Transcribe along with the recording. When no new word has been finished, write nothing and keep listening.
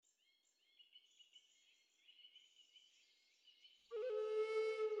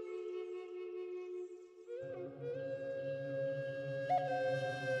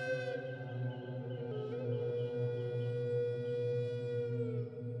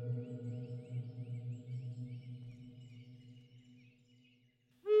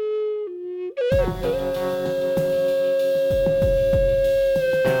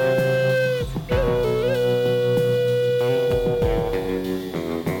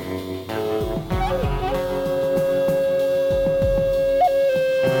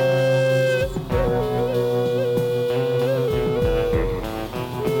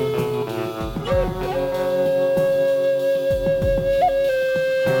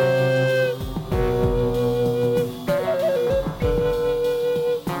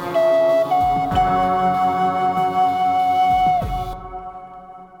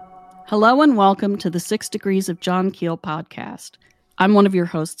Hello and welcome to the 6 Degrees of John Keel podcast. I'm one of your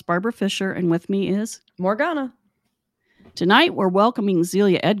hosts, Barbara Fisher, and with me is Morgana. Tonight, we're welcoming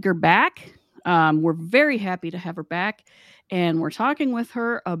Zelia Edgar back. We're very happy to have her back, and we're talking with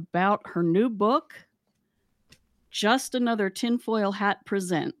her about her new book, Just Another Tinfoil Hat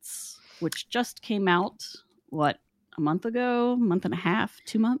Presents, which just came out, a month ago, month and a half,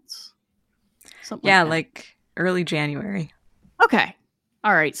 2 months? Something like early January. Okay.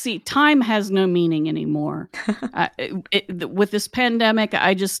 All right. See, time has no meaning anymore. With this pandemic,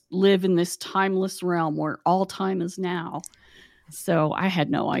 I just live in this timeless realm where all time is now. So I had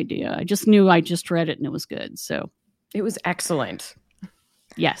no idea. I just knew I just read it and it was good. So it was excellent.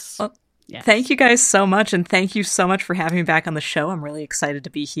 Yes. Well, yes. Thank you guys so much. And thank you so much for having me back on the show. I'm really excited to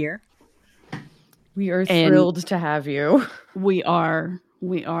be here. We are thrilled to have you. We are.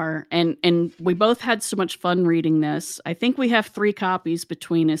 And we both had so much fun reading this. I think we have 3 copies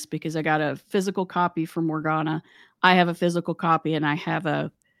between us because I got a physical copy from Morgana. I have a physical copy and I have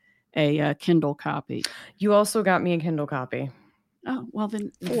a Kindle copy. You also got me a Kindle copy. Oh, well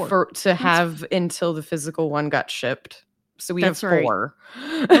then 4. Until the physical one got shipped. So we have 4.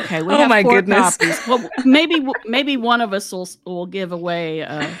 Right. Okay, we have my 4 goodness. copies. Well, maybe one of us will give away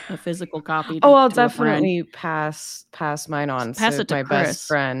a physical copy. I'll definitely pass mine on to my Chris. Best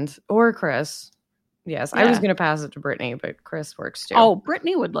friend or Chris. Yes, yeah. I was going to pass it to Brittany, but Chris works too. Oh,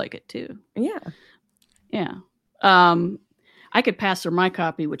 Brittany would like it too. Yeah. I could pass her my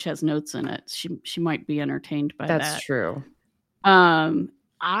copy, which has notes in it. She might be entertained by that. That's true.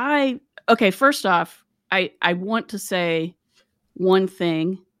 First off, I want to say one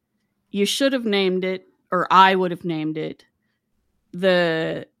thing. You should have named it, or I would have named it,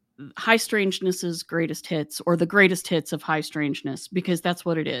 the High Strangeness's Greatest Hits, or the Greatest Hits of High Strangeness, because that's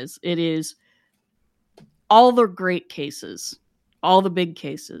what it is. It is all the great cases, all the big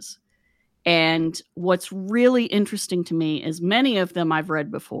cases. And what's really interesting to me is many of them I've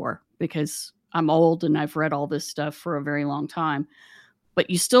read before, because I'm old and I've read all this stuff for a very long time. But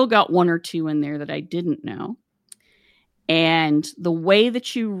you still got 1 or 2 in there that I didn't know. And the way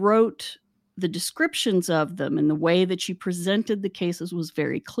that you wrote the descriptions of them and the way that you presented the cases was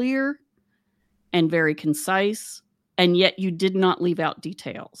very clear and very concise. And yet you did not leave out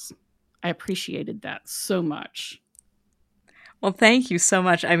details. I appreciated that so much. Well, thank you so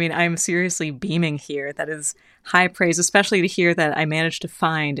much. I mean, I'm seriously beaming here. That is high praise, especially to hear that I managed to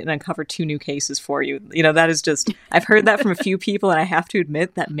find and uncover 2 new cases for you. You know, that is just, I've heard that from a few people, and I have to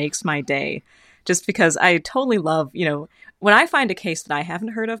admit that makes my day. Just because I totally love, when I find a case that I haven't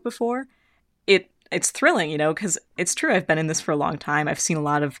heard of before, it's thrilling, because it's true. I've been in this for a long time. I've seen a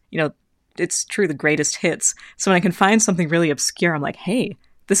lot of, it's true, the greatest hits. So when I can find something really obscure, I'm like, hey,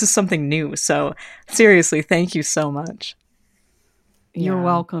 this is something new. So seriously, thank you so much. You're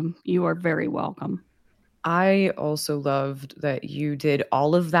welcome. You are very welcome. I also loved that you did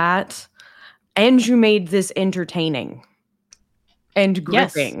all of that and you made this entertaining and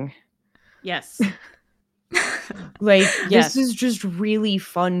gripping. Yes. This is just really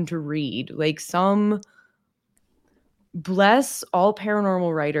fun to read. Bless all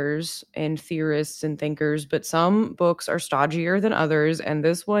paranormal writers and theorists and thinkers, but some books are stodgier than others, and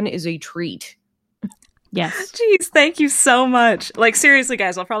this one is a treat. Yes. Jeez, thank you so much. Seriously,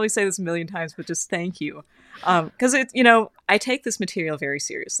 guys, I'll probably say this a million times, but just thank you. Because I take this material very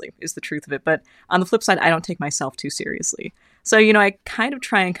seriously, is the truth of it. But on the flip side, I don't take myself too seriously. So, I kind of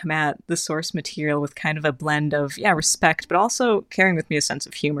try and come at the source material with kind of a blend of, respect, but also carrying with me a sense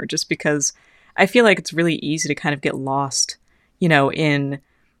of humor, just because I feel like it's really easy to kind of get lost, in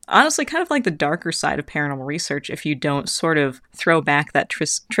honestly kind of like the darker side of paranormal research if you don't sort of throw back that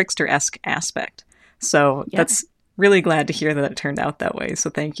trickster-esque aspect. So that's really glad to hear that it turned out that way.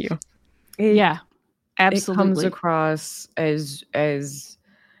 So thank you. Absolutely. It comes across as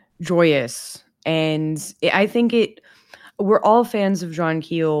joyous. And I think we're all fans of John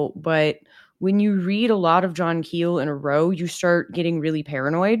Keel, but when you read a lot of John Keel in a row, you start getting really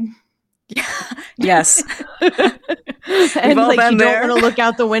paranoid. Yes. And you don't want to look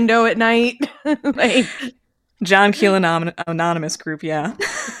out the window at night. John Keel Anonymous group, yeah.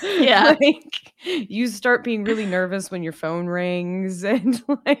 Yeah. You start being really nervous when your phone rings, and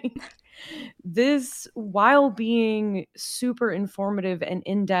this, while being super informative and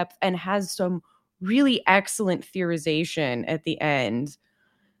in-depth and has some really excellent theorization at the end,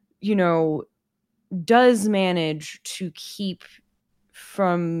 does manage to keep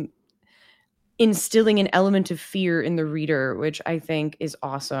from instilling an element of fear in the reader, which I think is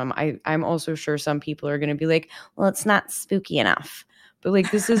awesome. I'm also sure some people are going to be like, well, it's not spooky enough.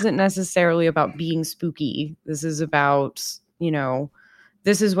 But this isn't necessarily about being spooky. This is about,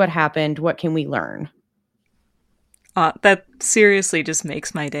 this is what happened. What can we learn? That seriously just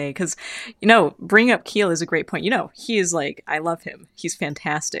makes my day because, bringing up Keel is a great point. He is like, I love him. He's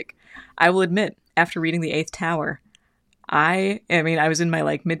fantastic. I will admit, after reading The Eighth Tower, I was in my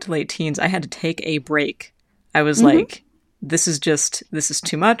like mid to late teens. I had to take a break. I was like, this is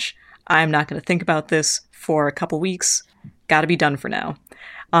too much. I'm not going to think about this for a couple weeks. Got to be done for now.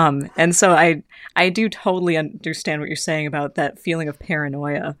 And so I do totally understand what you're saying about that feeling of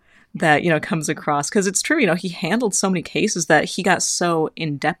paranoia that, comes across. Because it's true, he handled so many cases that he got so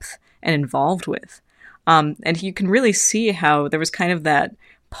in-depth and involved with. And you can really see how there was kind of that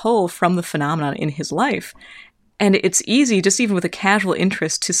pull from the phenomenon in his life. And it's easy, just even with a casual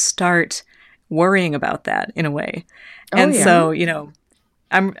interest, to start worrying about that in a way. And so,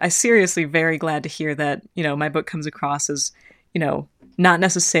 I'm seriously very glad to hear that, my book comes across as, not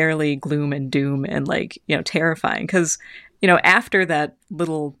necessarily gloom and doom and like, terrifying. Because, after that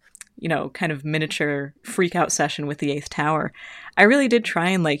little, kind of miniature freak out session with The Eighth Tower, I really did try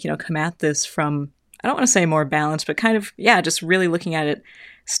and like, come at this from, I don't want to say more balanced, but kind of, just really looking at it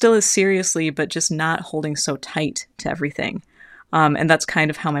still as seriously, but just not holding so tight to everything. And that's kind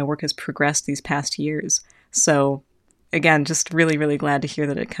of how my work has progressed these past years. So again, just really, really glad to hear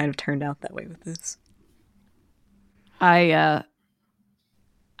that it kind of turned out that way with this. I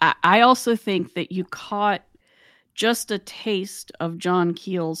also think that you caught just a taste of John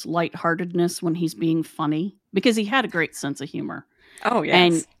Keel's lightheartedness when he's being funny, because he had a great sense of humor. Oh,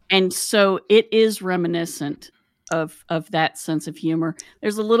 yes. And so it is reminiscent of that sense of humor.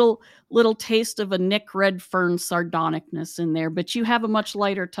 There's a little taste of a Nick Redfern sardonicness in there, but you have a much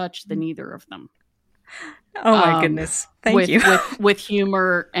lighter touch than either of them. Oh my goodness. Thank you. with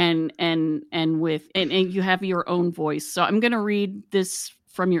humor and you have your own voice. So I'm going to read this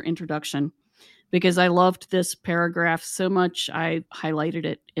from your introduction because I loved this paragraph so much I highlighted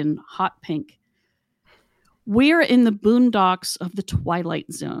it in hot pink. We're in the boondocks of the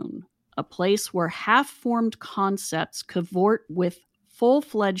Twilight Zone, a place where half-formed concepts cavort with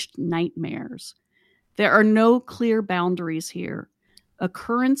full-fledged nightmares. There are no clear boundaries here.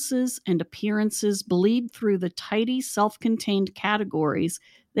 Occurrences and appearances bleed through the tidy, self-contained categories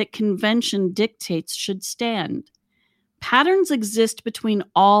that convention dictates should stand. Patterns exist between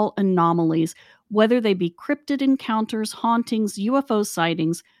all anomalies, whether they be cryptid encounters, hauntings, UFO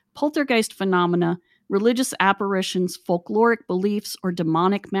sightings, poltergeist phenomena, religious apparitions, folkloric beliefs, or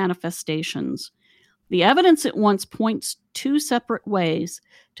demonic manifestations. The evidence at once points two separate ways: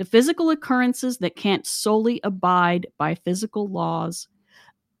 to physical occurrences that can't solely abide by physical laws,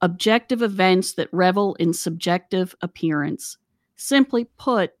 objective events that revel in subjective appearance. Simply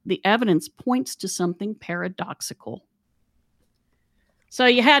put, the evidence points to something paradoxical. So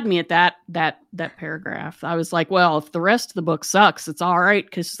you had me at that paragraph. I was like, well, if the rest of the book sucks, it's all right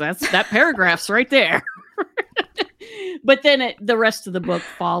because that paragraph's right there. But then the rest of the book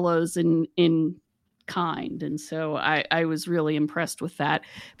follows in kind, and so I was really impressed with that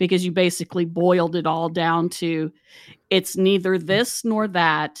because you basically boiled it all down to it's neither this nor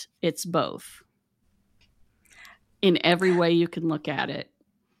that, it's both. In every way you can look at it.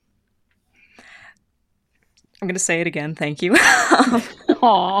 I'm going to say it again. Thank you.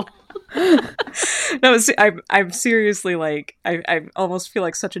 Aw. No, I'm seriously like, I almost feel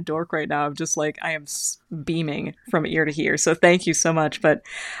like such a dork right now. I'm just like, I am beaming from ear to ear. So thank you so much. But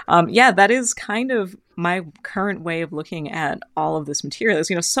that is kind of my current way of looking at all of this material. Is,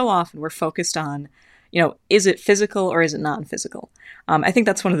 so often we're focused on, is it physical or is it non-physical? I think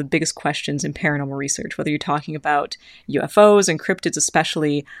that's one of the biggest questions in paranormal research, whether you're talking about UFOs and cryptids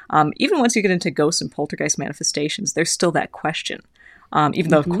especially. Even once you get into ghost and poltergeist manifestations, there's still that question.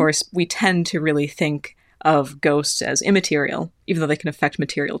 Even though, of course, we tend to really think of ghosts as immaterial, even though they can affect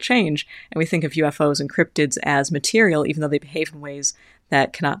material change. And we think of UFOs and cryptids as material, even though they behave in ways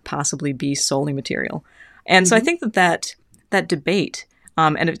that cannot possibly be solely material. And so I think that debate,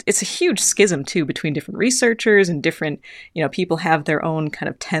 and it's a huge schism, too, between different researchers and different, people have their own kind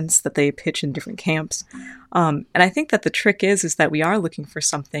of tents that they pitch in different camps. And I think that the trick is that we are looking for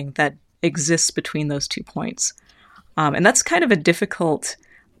something that exists between those 2 points. And that's kind of a difficult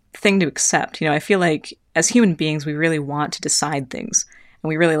thing to accept. I feel like as human beings, we really want to decide things and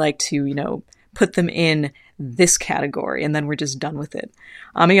we really like to, put them in this category and then we're just done with it.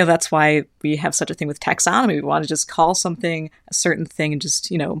 That's why we have such a thing with taxonomy. We want to just call something a certain thing and just,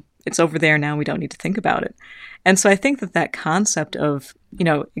 it's over there now. We don't need to think about it. And so I think that concept of,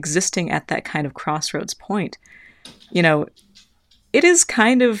 existing at that kind of crossroads point, it is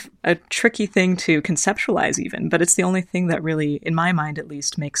kind of a tricky thing to conceptualize even, but it's the only thing that really, in my mind at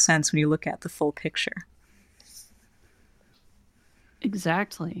least, makes sense when you look at the full picture.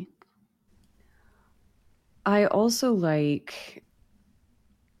 Exactly. I also like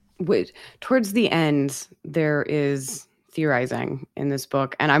towards the end there is theorizing in this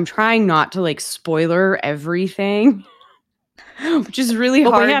book, and I'm trying not to like spoiler everything, which is really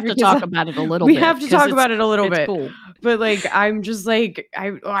But hard. we have to talk about it a little we bit. have to 'cause talk it's- about it a little it's bit. cool. But like, I'm just like,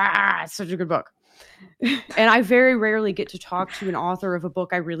 it's such a good book. And I very rarely get to talk to an author of a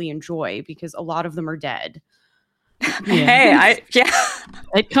book I really enjoy because a lot of them are dead. Yeah. Hey,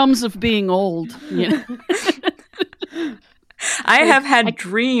 It comes of being old. You know? I have had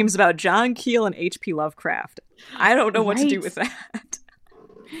dreams about John Keel and H.P. Lovecraft. I don't know what to do Right. with that.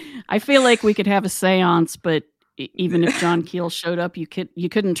 I feel like we could have a seance, but even if John Keel showed up, you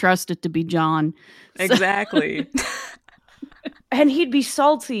couldn't trust it to be John. So- Exactly. And he'd be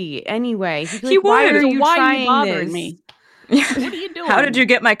salty anyway. He'd be He like, why would. are So you why are trying you bothering this? me? What are you doing? How did you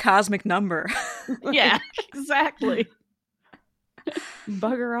get my cosmic number? Yeah, exactly.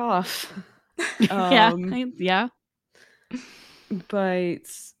 Bugger off. Yeah. But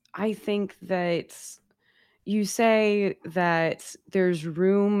I think that you say that there's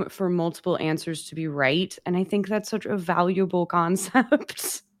room for multiple answers to be right. And I think that's such a valuable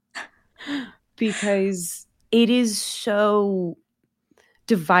concept because it is so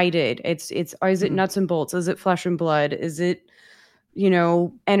divided. Is it nuts and bolts? Is it flesh and blood? Is it,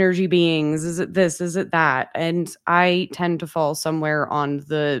 energy beings? Is it this? Is it that? And I tend to fall somewhere on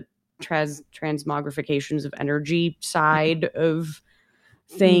the transmogrifications of energy side of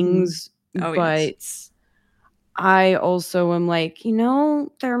things. Oh, but yes. I also am like,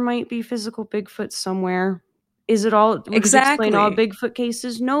 there might be physical Bigfoot somewhere. Is it all? Would it explain all Bigfoot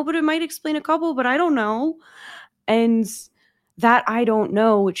cases? No, but it might explain a couple, but I don't know. And that I don't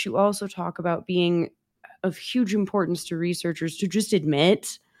know, which you also talk about being of huge importance to researchers to just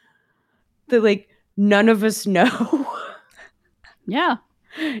admit that, like, none of us know. Yeah.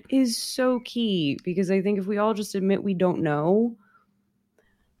 Is so key, because I think if we all just admit we don't know,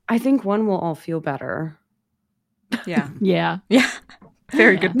 I think we'll all feel better. Yeah. Yeah. Yeah.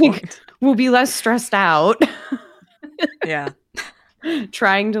 Very good point. We'll be less stressed out. Yeah.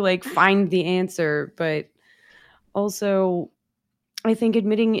 Trying to like find the answer. But also, I think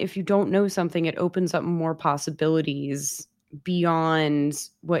admitting if you don't know something, it opens up more possibilities beyond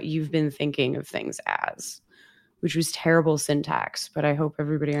what you've been thinking of things as, which was terrible syntax, but I hope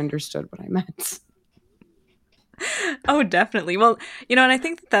everybody understood what I meant. Oh, definitely. Well, and I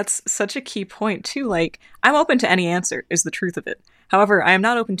think that's such a key point too. Like, I'm open to any answer is the truth of it. However, I am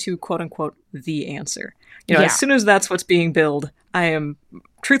not open to quote unquote the answer. As soon as that's what's being billed, I am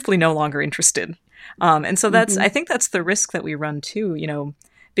truthfully no longer interested. And so that's, I think that's the risk that we run too,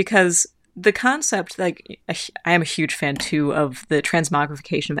 because the concept, like, I am a huge fan too of the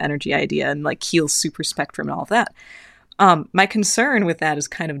transmogrification of energy idea and like Keel's super spectrum and all of that. My concern with that is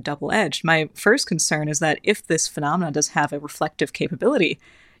kind of double-edged. My first concern is that if this phenomenon does have a reflective capability,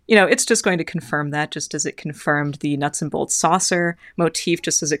 it's just going to confirm that, just as it confirmed the nuts and bolts saucer motif,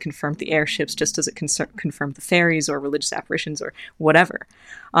 just as it confirmed the airships, just as it confirmed the fairies or religious apparitions or whatever.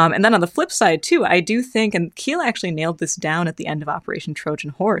 And then on the flip side, too, I do think, and Keel actually nailed this down at the end of Operation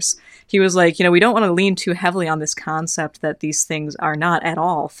Trojan Horse, he was like, we don't want to lean too heavily on this concept that these things are not at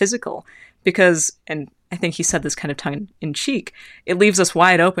all physical, because, and I think he said this kind of tongue-in-cheek, it leaves us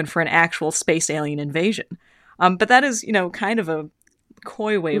wide open for an actual space alien invasion. But that is, kind of a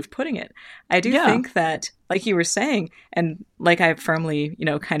coy way of putting it. I do think that, like you were saying, and like I firmly,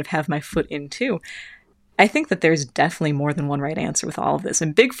 kind of have my foot in too, I think that there's definitely more than one right answer with all of this.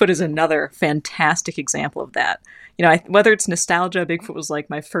 And Bigfoot is another fantastic example of that. Whether it's nostalgia, Bigfoot was like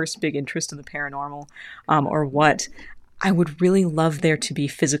my first big interest in the paranormal, or what, I would really love there to be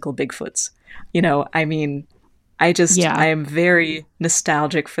physical Bigfoots. I am very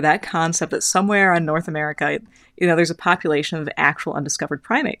nostalgic for that concept that somewhere in North America, there's a population of actual undiscovered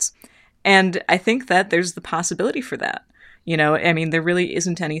primates. And I think that there's the possibility for that. There really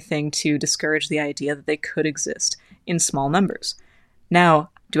isn't anything to discourage the idea that they could exist in small numbers.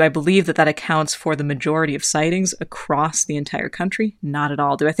 Now, do I believe that accounts for the majority of sightings across the entire country? Not at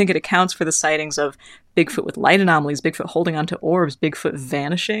all. Do I think it accounts for the sightings of Bigfoot with light anomalies, Bigfoot holding onto orbs, Bigfoot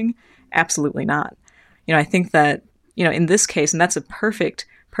vanishing? Absolutely not. I think that, in this case, and that's a perfect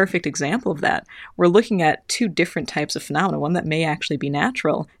example of that, we're looking at two different types of phenomena, one that may actually be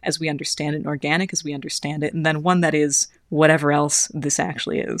natural as we understand it and organic as we understand it, and then one that is whatever else this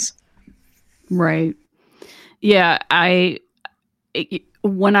actually is. Right. Yeah,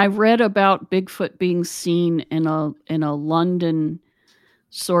 when I read about Bigfoot being seen in a London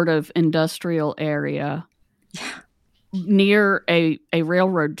sort of industrial area near a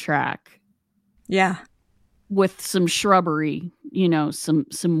railroad track. Yeah. with some shrubbery,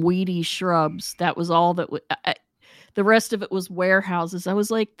 some weedy shrubs. That was all that the rest of it was warehouses. I was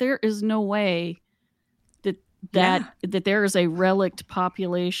like, there is no way that there is a relict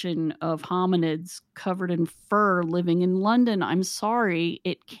population of hominids covered in fur living in London. I'm sorry,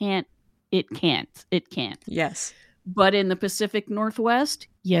 it can't. Yes. But in the Pacific Northwest,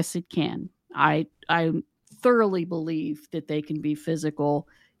 yes, it can. I thoroughly believe that they can be physical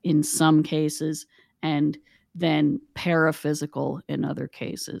in some cases and then paraphysical in other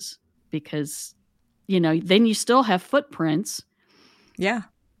cases, because, then you still have footprints. Yeah.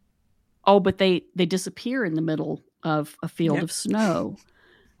 Oh, but they disappear in the middle of a field of snow.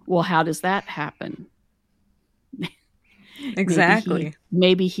 Well, how does that happen? Exactly.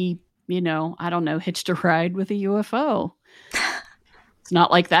 Maybe he, I don't know, hitched a ride with a UFO. It's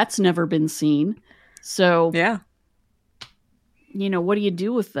not like that's never been seen. So, yeah. What do you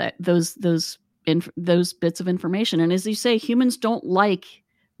do with that? Those bits of information. And as you say, humans don't like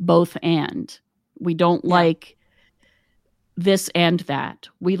both and. We don't like this and that.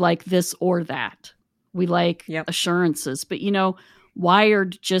 We like this or that. We like assurances. But,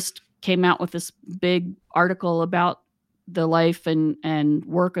 Wired just came out with this big article about the life and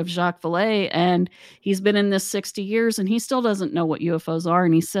work of Jacques Vallée, and he's been in this 60 years and he still doesn't know what UFOs are,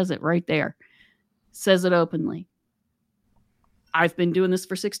 and he says it right there. Says it openly. I've been doing this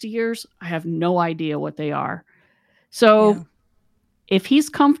for 60 years. I have no idea what they are. So if he's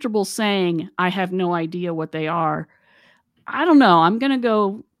comfortable saying, I have no idea what they are, I don't know. I'm going to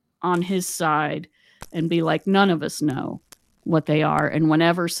go on his side and be like, none of us know what they are. And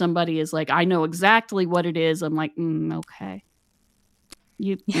whenever somebody is like, I know exactly what it is, I'm like, okay.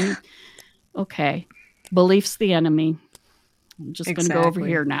 Okay. Belief's the enemy. I'm just going to go over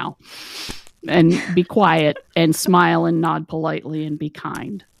here now and be quiet and smile and nod politely and be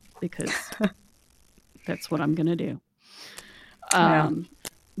kind, because that's what I'm going to do.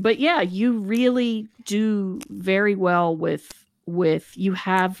 But yeah, you really do very well with you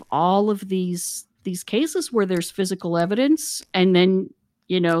have all of these cases where there's physical evidence, and then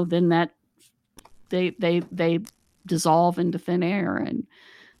then that they dissolve into thin air and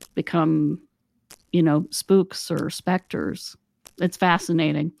become spooks or specters. It's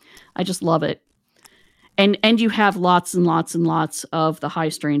fascinating. I just love it. And you have lots and lots and lots of the high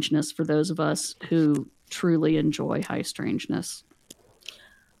strangeness for those of us who truly enjoy high strangeness.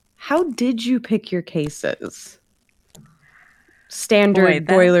 How did you pick your cases? Standard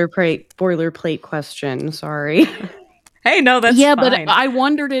boilerplate question. Sorry. Hey, no, that's fine. But I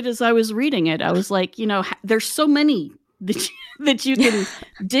wondered it as I was reading it. I was like, there's so many that you can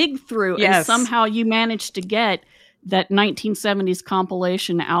dig through, and somehow you managed to get that 1970s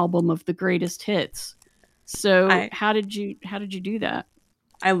compilation album of the greatest hits. So how did you do that?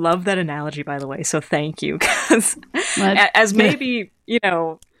 I love that analogy, by the way. So thank you, because as maybe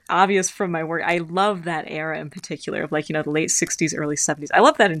obvious from my work, I love that era in particular of the late 60s, early 70s. I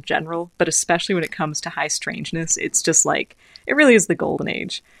love that in general, but especially when it comes to high strangeness, it's just it really is the golden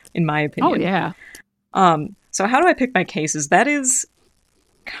age, in my opinion. Oh yeah. So how do I pick my cases? That is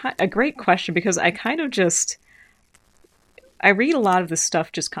a great question, because I read a lot of this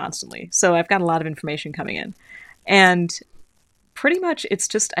stuff just constantly. So I've got a lot of information coming in, and pretty much it's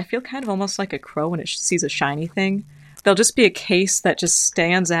just, I feel kind of almost like a crow when it sees a shiny thing. There'll just be a case that just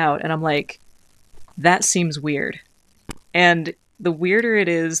stands out, and I'm like, that seems weird. And the weirder it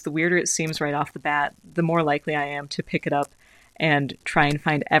is, the weirder it seems right off the bat, the more likely I am to pick it up and try and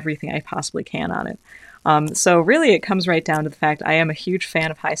find everything I possibly can on it. So really it comes right down to the fact I am a huge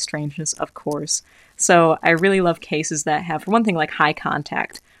fan of high strangeness, of course. So I really love cases that have, for one thing, high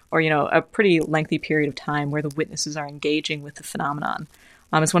contact, or, a pretty lengthy period of time where the witnesses are engaging with the phenomenon.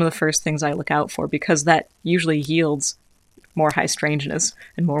 It's one of the first things I look out for, because that usually yields more high strangeness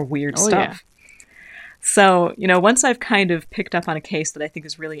and more weird stuff. Yeah. So, once I've kind of picked up on a case that I think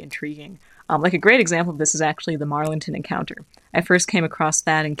is really intriguing, a great example of this is actually the Marlington encounter. I first came across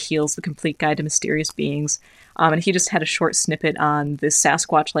that in Keel's The Complete Guide to Mysterious Beings, and he just had a short snippet on this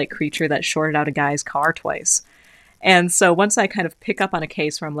Sasquatch-like creature that shorted out a guy's car twice. And so once I kind of pick up on a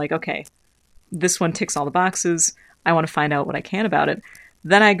case where I'm like, okay, this one ticks all the boxes, I want to find out what I can about it,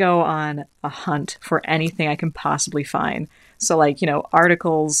 then I go on a hunt for anything I can possibly find. So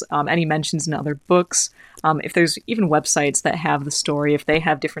articles, any mentions in other books, if there's even websites that have the story, if they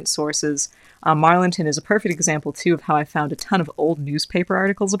have different sources. Marlington is a perfect example, too, of how I found a ton of old newspaper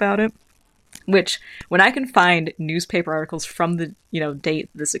articles about it, which when I can find newspaper articles from the, date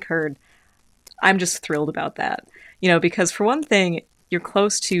this occurred, I'm just thrilled about that. Because for one thing, you're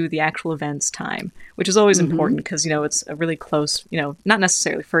close to the actual event's time, which is always important because, it's a really close, not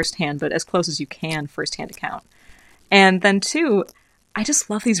necessarily firsthand, but as close as you can firsthand account. And then two, I just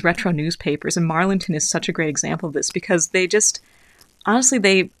love these retro newspapers, and Marlinton is such a great example of this because they just, honestly,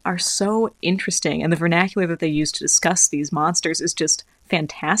 they are so interesting, and the vernacular that they use to discuss these monsters is just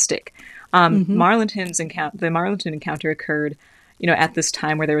fantastic. The Marlinton encounter occurred, at this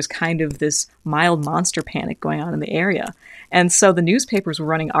time where there was kind of this mild monster panic going on in the area. And so the newspapers were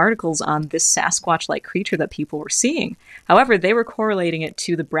running articles on this Sasquatch-like creature that people were seeing. However, they were correlating it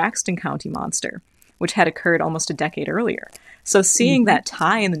to the Braxton County monster, which had occurred almost a decade earlier. So seeing that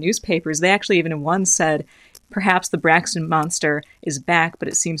tie in the newspapers, they actually even in one said, perhaps the Braxton monster is back, but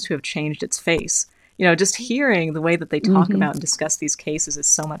it seems to have changed its face. Just hearing the way that they talk about and discuss these cases is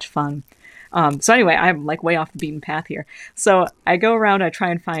so much fun. So anyway, I'm like way off the beaten path here. So I go around, I try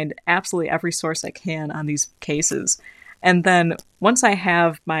and find absolutely every source I can on these cases. And then once I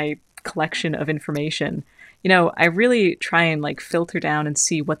have my collection of information, I really try and like filter down and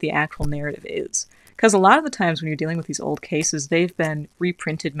see what the actual narrative is. Because a lot of the times when you're dealing with these old cases, they've been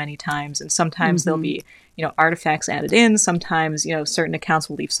reprinted many times, and sometimes there'll be, artifacts added in, sometimes, certain accounts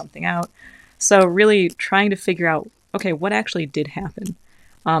will leave something out. So really trying to figure out, okay, what actually did happen?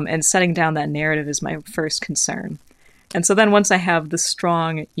 And setting down that narrative is my first concern. And so then once I have the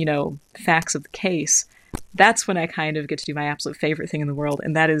strong, facts of the case, that's when I kind of get to do my absolute favorite thing in the world,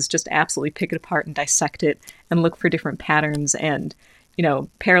 and that is just absolutely pick it apart and dissect it and look for different patterns and,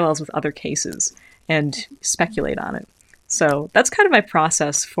 parallels with other cases and speculate on it. So that's kind of my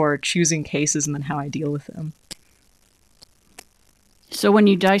process for choosing cases and then how I deal with them. So when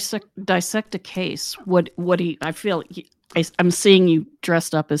you dissect a case, what do you, I feel I'm seeing you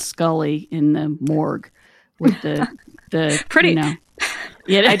dressed up as Scully in the morgue with the pretty.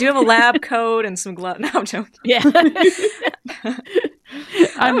 Yeah, I do have a lab coat and some gloves. No, I'm joking. Yeah.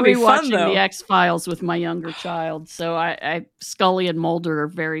 I'm rewatching the X-Files with my younger child, so I Scully and Mulder are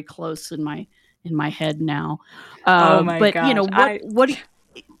very close in my head now. Oh my but gosh.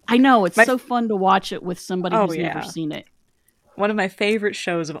 I know it's so fun to watch it with somebody who's never seen it. One of my favorite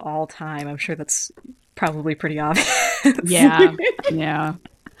shows of all time. I'm sure that's probably pretty obvious. Yeah.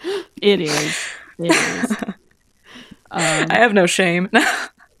 It is. I have no shame.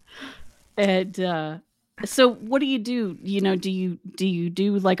 And so what do? Do you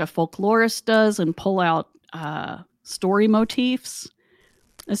do like a folklorist does and pull out story motifs,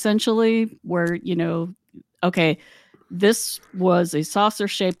 essentially, where, okay, this was a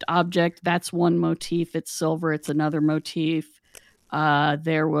saucer-shaped object. That's one motif. It's silver. It's another motif.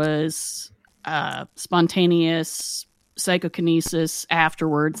 There was spontaneous psychokinesis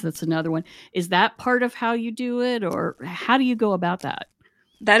afterwards. That's another one. Is that part of how you do it, or how do you go about that?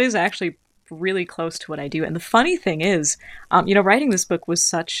 That is actually really close to what I do. And the funny thing is, writing this book was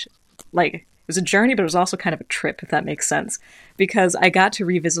such, it was a journey, but it was also kind of a trip, if that makes sense, because I got to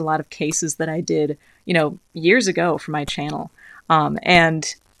revisit a lot of cases that I did, years ago for my channel.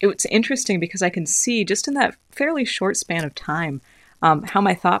 And it's interesting because I can see just in that fairly short span of time, how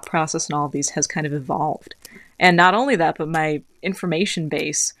my thought process and all of these has kind of evolved. And not only that, but my information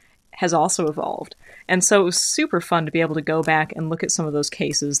base has also evolved. And so it was super fun to be able to go back and look at some of those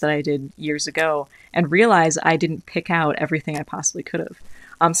cases that I did years ago and realize I didn't pick out everything I possibly could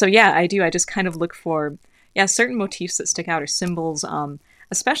have. So yeah, I do. I just kind of look for, certain motifs that stick out or symbols,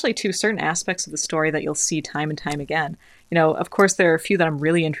 especially to certain aspects of the story that you'll see time and time again. Of course, there are a few that I'm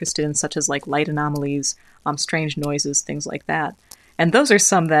really interested in, such as like light anomalies, strange noises, things like that. And those are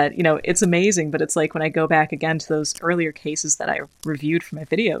some that, it's amazing, but it's like when I go back again to those earlier cases that I reviewed for my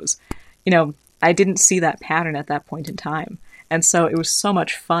videos, I didn't see that pattern at that point in time. And so it was so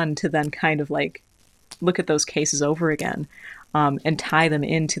much fun to then kind of like look at those cases over again, and tie them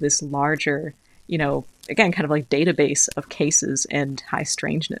into this larger, again, kind of like database of cases and high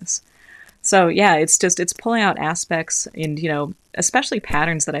strangeness. So yeah, it's pulling out aspects and, especially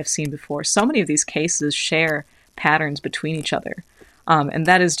patterns that I've seen before. So many of these cases share patterns between each other. And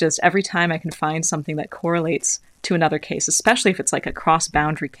that is just every time I can find something that correlates to another case, especially if it's like a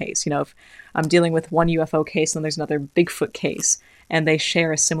cross-boundary case. If I'm dealing with one UFO case and there's another Bigfoot case and they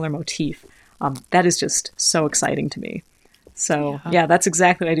share a similar motif, that is just so exciting to me. So yeah, that's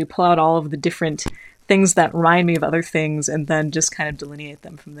exactly what I do. Pull out all of the different things that remind me of other things and then just kind of delineate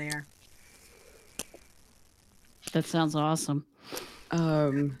them from there. That sounds awesome.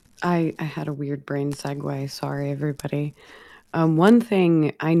 I had a weird brain segue. Sorry, everybody. One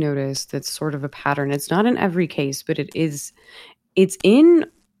thing I noticed that's sort of a pattern, it's not in every case, but it's in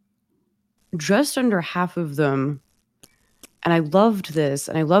just under half of them. And I loved this,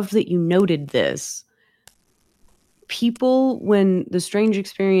 and I loved that you noted this. people, when the strange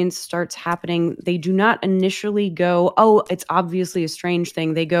experience starts happening, they do not initially go, oh, it's obviously a strange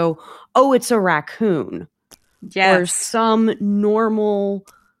thing. They go, oh, it's a raccoon. Yes. Or some normal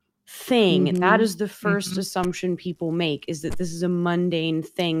thing. Mhm. That is the first assumption people make, is that this is a mundane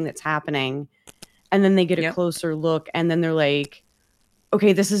thing that's happening. And then they get a Yep. closer look, and then they're like,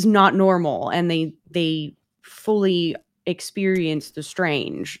 okay, this is not normal. And they fully experience the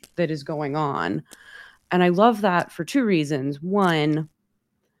strange that is going on. And I love that for two reasons. One,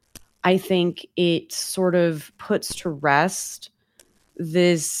 I think it sort of puts to rest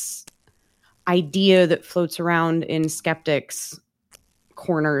this idea that floats around in skeptics'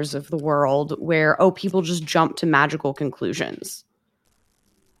 corners of the world where, oh, people just jump to magical conclusions.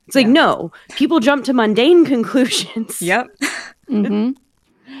 It's like, no, people jump to mundane conclusions. Yep. Mhm.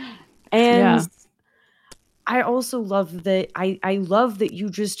 And Yeah. I also love that I love that you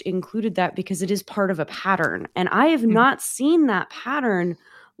just included that, because it is part of a pattern. And I have not seen that pattern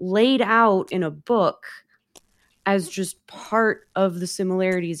laid out in a book as just part of the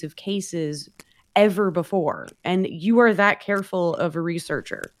similarities of cases ever before. And you are that careful of a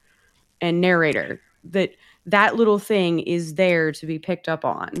researcher and narrator that that little thing is there to be picked up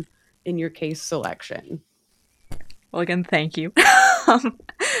on in your case selection. Well, again, thank you.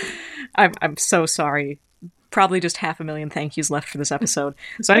 I'm so sorry. Probably just 500,000 thank yous left for this episode.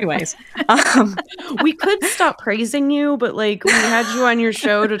 So anyways, We could stop praising you, but like, we had you on your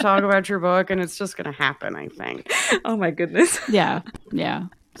show to talk about your book, and it's just going to happen, I think. oh my goodness. Yeah. Yeah.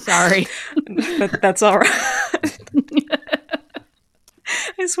 Sorry. But that's all right.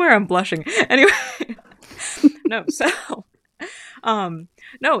 I swear I'm blushing. Anyway, no, so,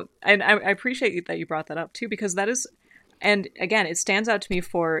 no, and I appreciate that you brought that up too, because that is, and again, it stands out to me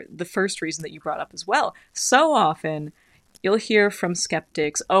for the first reason that you brought up as well. So often, you'll hear from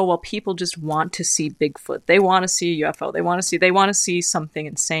skeptics, oh, well, people just want to see Bigfoot. They want to see a UFO. They want to see something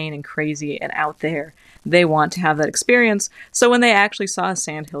insane and crazy and out there. They want to have that experience. So when they actually saw a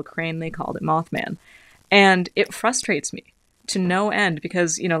sandhill crane, they called it Mothman. And it frustrates me to no end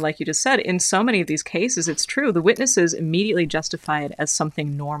because, you know, like you just said, in so many of these cases, it's true. The witnesses immediately justify it as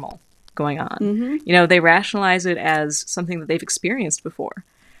something normal going on. Mm-hmm. You know, they rationalize it as something that they've experienced before.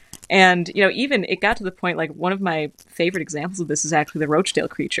 And, you know, even it got to the point, like, one of my favorite examples of this is actually the Rochdale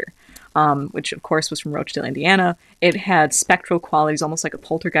creature, which, of course, was from Rochdale, Indiana. It had spectral qualities, almost like a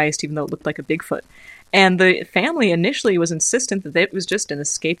poltergeist, even though it looked like a Bigfoot. And the family initially was insistent that it was just an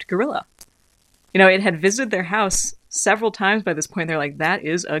escaped gorilla. You know, it had visited their house several times by this point. They're like, that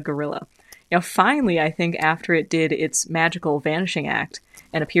is a gorilla. You know, finally, I think after it did its magical vanishing act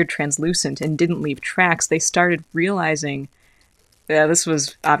and appeared translucent and didn't leave tracks, they started realizing this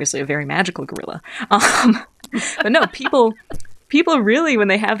was obviously a very magical gorilla. But no, people really, when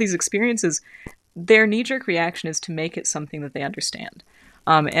they have these experiences, their knee-jerk reaction is to make it something that they understand.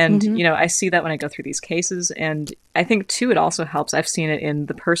 And, you know, I see that when I go through these cases. And I think, too, it also helps. I've seen it in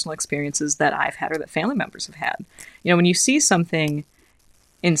the personal experiences that I've had or that family members have had. You know, when you see something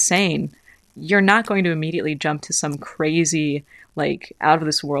insane, you're not going to immediately jump to some crazy, like,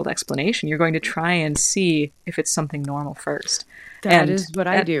 out-of-this-world explanation. You're going to try and see if it's something normal first. That is what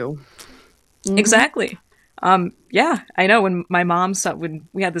I do. Exactly. Yeah, I know when my mom saw, when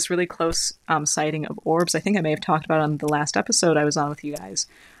we had this really close sighting of orbs, I think I may have talked about it on the last episode I was on with you guys.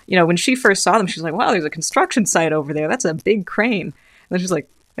 You know, when she first saw them, she was like, wow, there's a construction site over there. That's a big crane. And then she's like,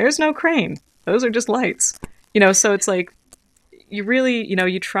 there's no crane. Those are just lights. You know, so it's like, you really, you know,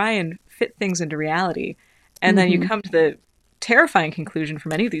 you try and fit things into reality. And then you come to the terrifying conclusion for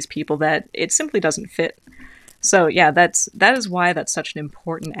many of these people that it simply doesn't fit. So yeah, that is why that's such an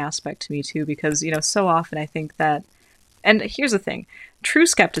important aspect to me too, because, you know, so often I think that, and here's the thing, true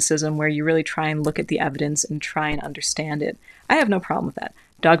skepticism where you really try and look at the evidence and try and understand it, I have no problem with that.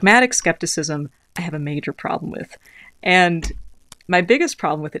 Dogmatic skepticism, I have a major problem with. And my biggest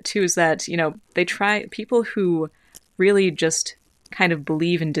problem with it too is that, you know, people who really just kind of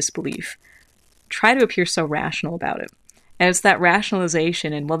believe in disbelief try to appear so rational about it. And it's that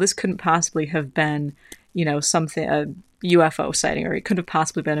rationalization and, well, this couldn't possibly have been, you know, something, a UFO sighting, or it could have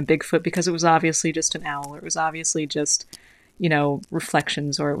possibly been a Bigfoot because it was obviously just an owl, or it was obviously just, you know,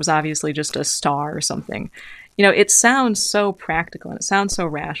 reflections, or it was obviously just a star or something. You know, it sounds so practical and it sounds so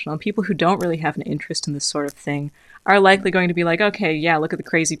rational, and people who don't really have an interest in this sort of thing are likely going to be like, okay, yeah, look at the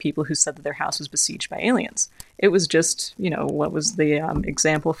crazy people who said that their house was besieged by aliens. It was just, you know, what was the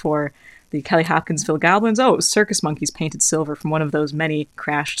example for the Kelly Hopkinsville goblins? Oh, it was circus monkeys painted silver from one of those many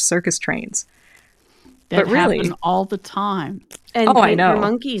crashed circus trains. That but really, happen all the time. And I know. your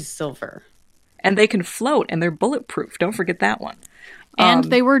monkeys silver. And they can float, and they're bulletproof. Don't forget that one. And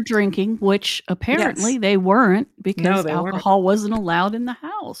they were drinking, which apparently they weren't, because alcohol wasn't allowed in the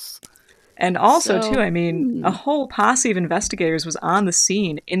house. And also, too, I mean, a whole posse of investigators was on the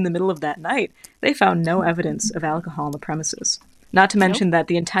scene in the middle of that night. They found no evidence of alcohol on the premises. Not to mention that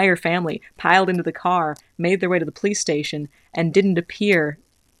the entire family piled into the car, made their way to the police station, and didn't appear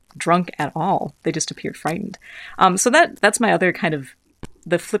drunk at all. They just appeared frightened. So that's my other kind of,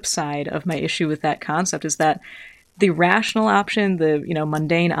 the flip side of my issue with that concept, is that the rational option, the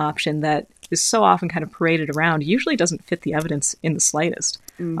mundane option that is so often kind of paraded around, usually doesn't fit the evidence in the slightest,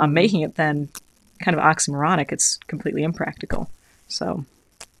 making it then kind of oxymoronic. It's completely impractical. So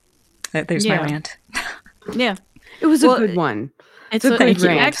there's my rant. Yeah, it was a good one. It's an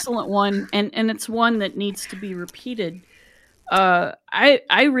excellent one, and it's one that needs to be repeated. My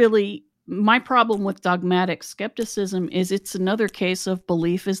problem with dogmatic skepticism is it's another case of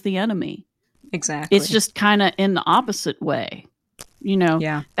belief is the enemy. Exactly. It's just kind of in the opposite way.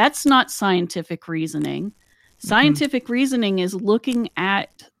 That's not scientific reasoning. Scientific reasoning is looking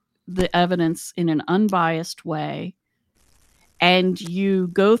at the evidence in an unbiased way, and you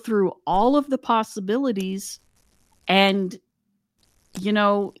go through all of the possibilities, and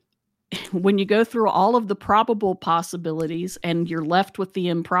when you go through all of the probable possibilities and you're left with the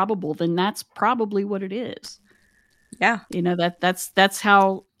improbable, then that's probably what it is. Yeah. That's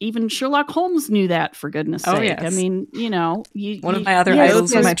how even Sherlock Holmes knew that, for goodness sake. Yes. I mean, one of my other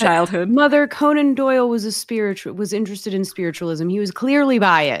idols of my childhood. Mother Conan Doyle was interested in spiritualism. He was clearly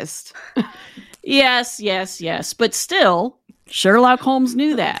biased. Yes. But still, Sherlock Holmes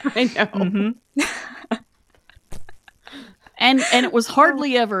knew that. I know. And it was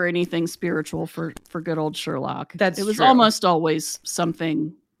hardly ever anything spiritual for good old Sherlock. It was true. almost always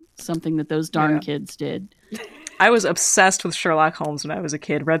something that those darn kids did. I was obsessed with Sherlock Holmes when I was a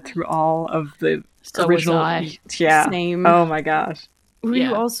kid. Read through all of the original. Was I. Yeah. Same. Oh my gosh. Were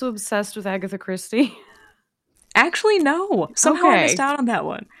you also obsessed with Agatha Christie? Actually, no. Somehow I missed out on that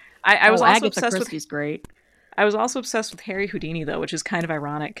one. I was also Agatha obsessed Christie's great. I was also obsessed with Harry Houdini, though, which is kind of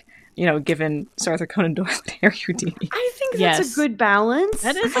ironic, given Sir Arthur Conan Doyle and Harry Houdini. I think that's a good balance.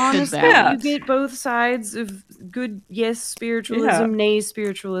 That is honestly, a good balance. You get both sides of good, yes, spiritualism, nay,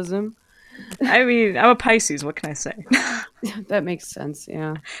 spiritualism. I mean, I'm a Pisces. What can I say? That makes sense,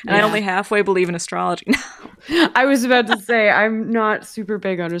 yeah. And I only halfway believe in astrology. I was about to say, I'm not super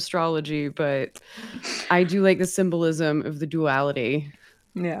big on astrology, but I do like the symbolism of the duality.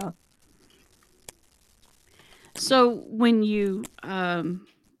 Yeah. So when you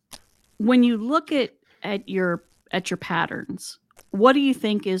look at your patterns, what do you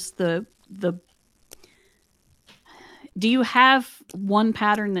think is the do you have one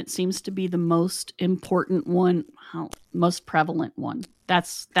pattern that seems to be the most important one, most prevalent one?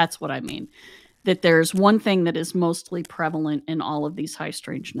 That's what I mean. That there's one thing that is mostly prevalent in all of these high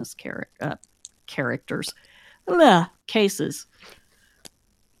strangeness cases.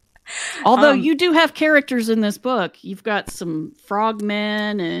 Although you do have characters in this book. You've got some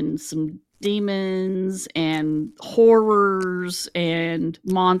frogmen and some demons and horrors and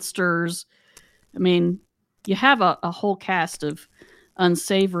monsters. I mean, you have a whole cast of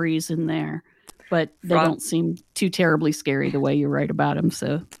unsavories in there, but they don't seem too terribly scary the way you write about them,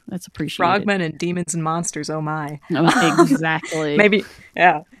 so that's appreciated. Frogmen and demons and monsters, oh my. Exactly. Maybe,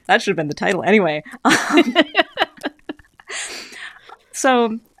 yeah, that should have been the title. Anyway.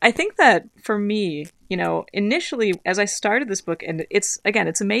 So I think that for me, initially as I started this book, and it's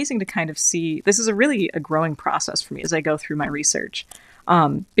amazing to kind of see, this is a growing process for me as I go through my research.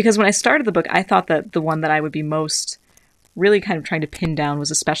 Because when I started the book, I thought that the one that I would be most really kind of trying to pin down was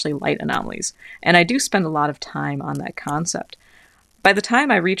especially light anomalies. And I do spend a lot of time on that concept. By the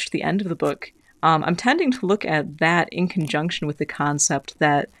time I reached the end of the book, I'm tending to look at that in conjunction with the concept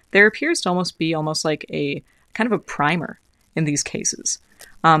that there appears to almost be like a kind of a primer in these cases.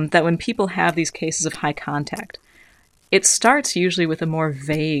 That when people have these cases of high contact, it starts usually with a more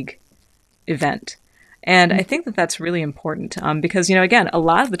vague event. And I think that that's really important because, again, a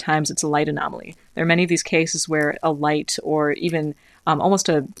lot of the times it's a light anomaly. There are many of these cases where a light or even almost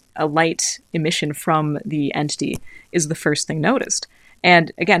a light emission from the entity is the first thing noticed.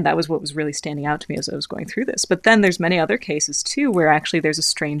 And again, that was what was really standing out to me as I was going through this. But then there's many other cases, too, where actually there's a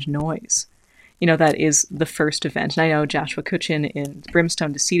strange noise. That is the first event. And I know Joshua Cutchin in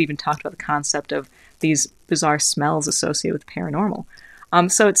Brimstone Deceit even talked about the concept of these bizarre smells associated with the paranormal.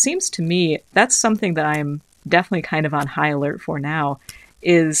 So it seems to me that's something that I'm definitely kind of on high alert for now,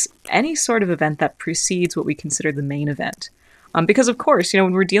 is any sort of event that precedes what we consider the main event. Because, of course,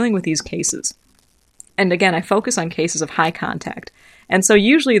 when we're dealing with these cases, and again, I focus on cases of high contact, and so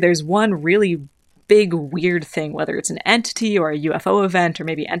usually there's one really big weird thing, whether it's an entity or a UFO event, or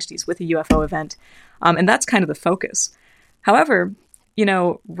maybe entities with a UFO event. And that's kind of the focus. However,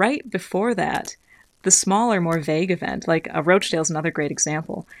 right before that, the smaller, more vague event, like Rochdale is another great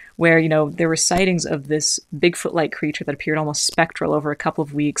example, where, there were sightings of this Bigfoot-like creature that appeared almost spectral over a couple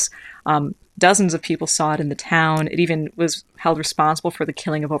of weeks. Dozens of people saw it in the town. It even was held responsible for the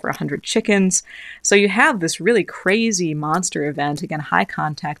killing of over 100 chickens. So you have this really crazy monster event, again, high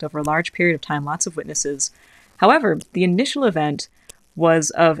contact over a large period of time, lots of witnesses. However, the initial event was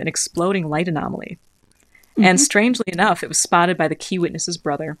of an exploding light anomaly. Mm-hmm. And strangely enough, it was spotted by the key witness's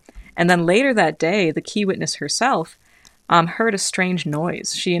brother. And then later that day, the key witness herself heard a strange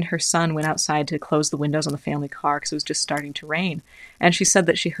noise. She and her son went outside to close the windows on the family car because it was just starting to rain. And she said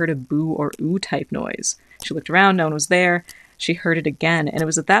that she heard a boo or ooh type noise. She looked around, no one was there. She heard it again. And it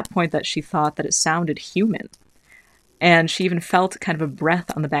was at that point that she thought that it sounded human. And she even felt kind of a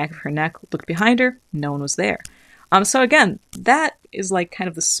breath on the back of her neck, looked behind her, no one was there. So again, that is like kind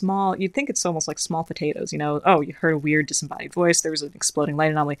of the small, you'd think it's almost like small potatoes, oh, you heard a weird disembodied voice, there was an exploding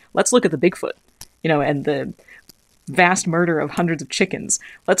light anomaly. Let's look at the Bigfoot, and the vast murder of hundreds of chickens.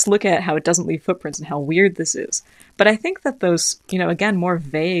 Let's look at how it doesn't leave footprints and how weird this is. But I think that those, again, more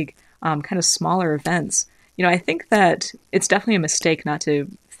vague, kind of smaller events, I think that it's definitely a mistake not to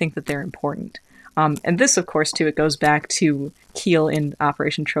think that they're important. And this, of course, too, it goes back to Keel in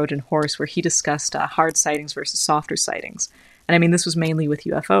Operation Trojan Horse, where he discussed hard sightings versus softer sightings. And I mean, this was mainly with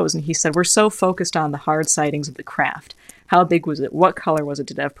UFOs. And he said, we're so focused on the hard sightings of the craft. How big was it? What color was it?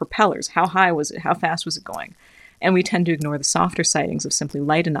 Did it have propellers? How high was it? How fast was it going? And we tend to ignore the softer sightings of simply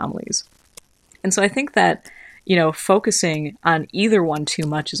light anomalies. And so I think that, focusing on either one too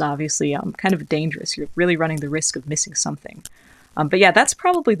much is obviously kind of dangerous. You're really running the risk of missing something. But yeah, that's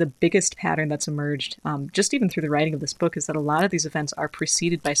probably the biggest pattern that's emerged, just even through the writing of this book, is that a lot of these events are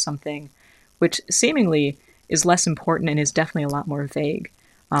preceded by something which seemingly is less important and is definitely a lot more vague.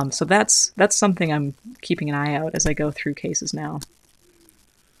 So that's something I'm keeping an eye out as I go through cases now.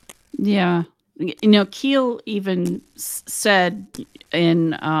 Yeah. Keel even said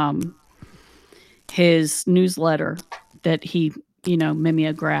in his newsletter that he,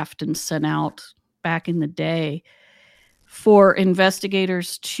 mimeographed and sent out back in the day, for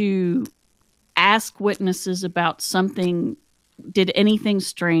investigators to ask witnesses about something. Did anything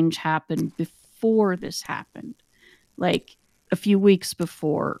strange happen before this happened? Like a few weeks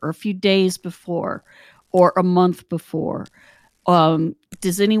before, or a few days before, or a month before?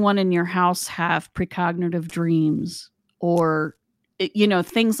 Does anyone in your house have precognitive dreams? Or,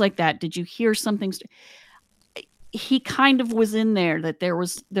 things like that. Did you hear something? He kind of was in there, that there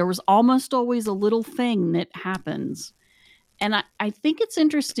was almost always a little thing that happens. And I think it's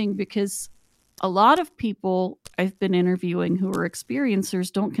interesting because a lot of people I've been interviewing who are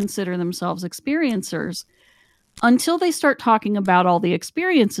experiencers don't consider themselves experiencers until they start talking about all the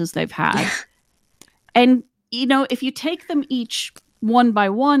experiences they've had. And, if you take them each one by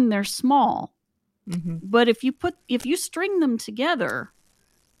one, they're small. Mm-hmm. But if you string them together,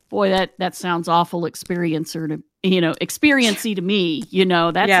 boy, that sounds awful experiency to me.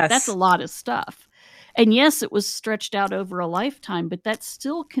 That's a lot of stuff. And yes, it was stretched out over a lifetime, but that's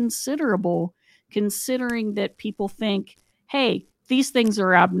still considerable, considering that people think, hey, these things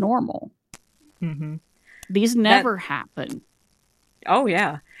are abnormal. Mm-hmm. These never happen. Oh,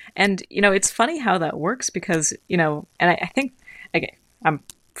 yeah. And, it's funny how that works because, and I think, okay,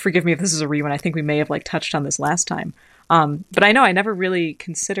 forgive me if this is a rewind. I think we may have touched on this last time. But I know I never really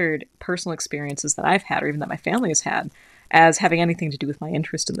considered personal experiences that I've had, or even that my family has had, as having anything to do with my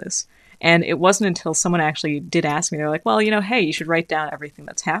interest in this. And it wasn't until someone actually did ask me, they're like, well, hey, you should write down everything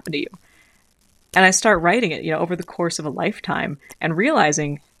that's happened to you. And I start writing it, over the course of a lifetime and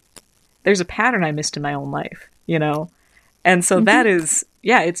realizing there's a pattern I missed in my own life, And so that is,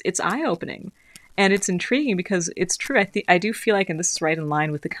 it's eye-opening. And it's intriguing because it's true. I do feel like, and this is right in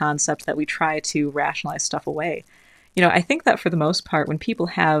line with the concept that we try to rationalize stuff away. I think that for the most part, when people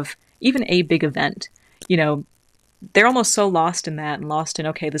have even a big event, they're almost so lost in that and lost in,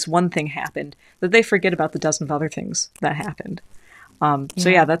 okay, this one thing happened, that they forget about the dozen of other things that happened. So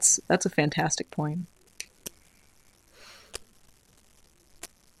yeah, that's a fantastic point.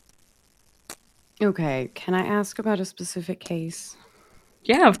 Okay, can I ask about a specific case?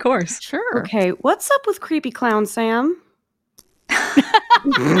 Yeah, of course. Sure. Okay, what's up with Creepy Clown Sam?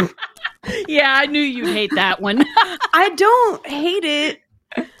 Yeah, I knew you'd hate that one. I don't hate it.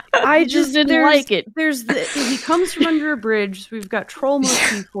 I just didn't like it. He comes from under a bridge. So we've got troll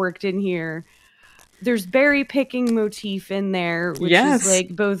motif worked in here. There's berry picking motif in there, which is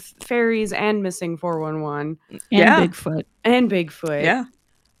both fairies and missing 411. And Bigfoot. And Bigfoot. Yeah.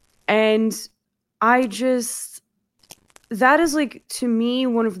 And that is like, to me,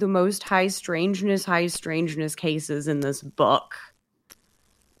 one of the most high strangeness cases in this book.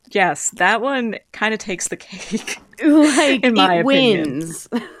 Yes, that one kind of takes the cake. Like, in my it opinion. wins.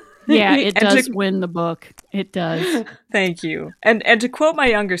 Yeah, it And does to- win the book. It does. Thank you. And to quote my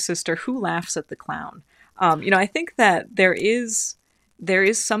younger sister, who laughs at the clown? I think that there is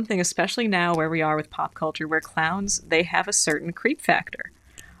something, especially now where we are with pop culture, where clowns, they have a certain creep factor.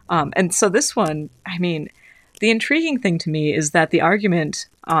 And so this one, I mean, the intriguing thing to me is that the argument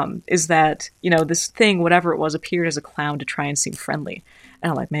is that, this thing, whatever it was, appeared as a clown to try and seem friendly. And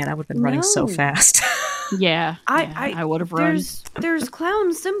I'm like, man, I would have been running so No. fast. Yeah, I would have run. There's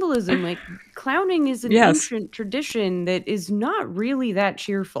clown symbolism. Like, clowning is an Yes. ancient tradition that is not really that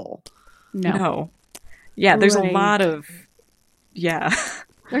cheerful. No. Yeah, there's a Like- lot of, yeah.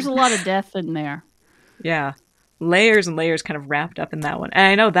 There's a lot of death in there. Yeah. Layers and layers kind of wrapped up in that one. And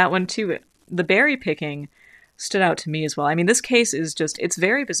I know that one too, the berry picking stood out to me as well. I mean, this case is it's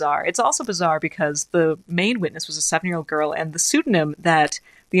very bizarre. It's also bizarre because the main witness was a 7-year-old girl, and the pseudonym that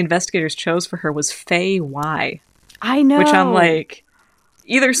the investigators chose for her was Faye Y. I know. Which I'm like,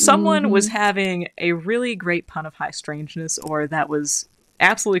 either someone was having a really great pun of high strangeness, or that was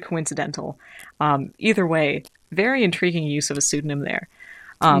absolutely coincidental. Either way, very intriguing use of a pseudonym there.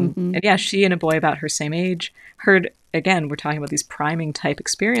 And yeah, she and a boy about her same age heard, again, we're talking about these priming type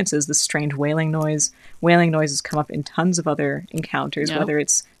experiences, this strange wailing noise. Wailing noises come up in tons of other encounters, Yep. whether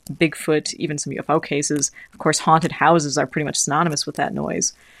it's Bigfoot, even some UFO cases. Of course, haunted houses are pretty much synonymous with that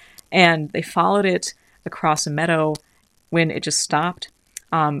noise. And they followed it across a meadow when it just stopped.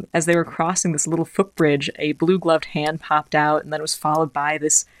 As they were crossing this little footbridge, a blue-gloved hand popped out, and then it was followed by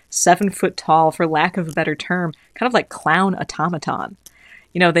this 7-foot-tall, for lack of a better term, kind of like clown automaton.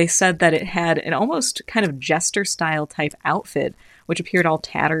 They said that it had an almost kind of jester-style type outfit, which appeared all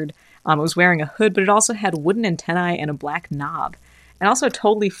tattered. It was wearing a hood, but it also had wooden antennae and a black knob, and also a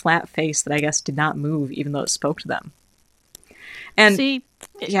totally flat face that I guess did not move, even though it spoke to them. And See,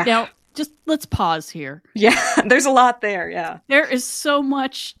 yeah. now just let's pause here. yeah, there's a lot there, yeah. There is so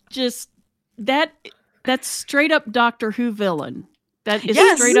much just that's straight up Doctor Who villain. That is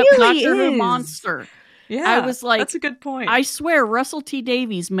Yes, straight up really Doctor Who is. monster. Yeah, I was like, that's a good point. I swear Russell T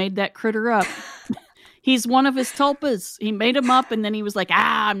Davies made that critter up. He's one of his tulpas. He made him up, and then he was like,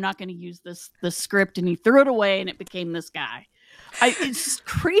 I'm not going to use this script, and he threw it away, and it became this guy. It's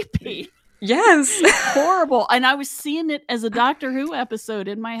creepy. Yes. Horrible. And I was seeing it as a Doctor Who episode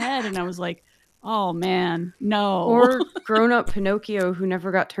in my head, and I was like, oh man, no. Or grown-up Pinocchio who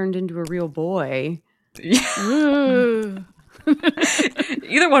never got turned into a real boy. Ugh.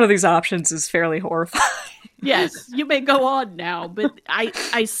 Either one of these options is fairly horrifying. Yes, you may go on now, but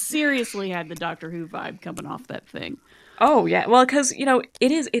I seriously had the Doctor Who vibe coming off that thing. Oh, yeah. Well, because,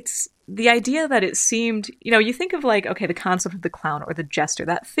 it's the idea that it seemed, you think of like, okay, the concept of the clown or the jester,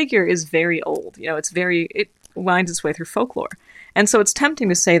 that figure is very old. It winds its way through folklore. And so it's tempting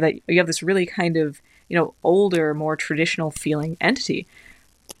to say that you have this really kind of, older, more traditional feeling entity.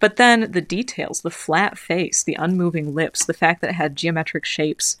 But then the details, the flat face, the unmoving lips, the fact that it had geometric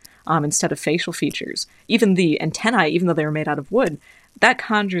shapes instead of facial features, even the antennae, even though they were made out of wood, that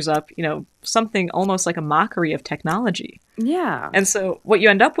conjures up, something almost like a mockery of technology. Yeah. And so what you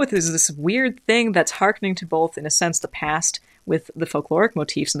end up with is this weird thing that's hearkening to both, in a sense, the past with the folkloric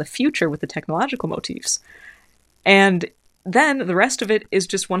motifs and the future with the technological motifs. And then the rest of it is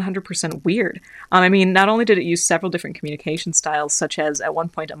just 100% weird. Not only did it use several different communication styles, such as at one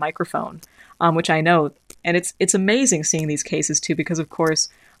point a microphone, which I know, and it's amazing seeing these cases too, because of course,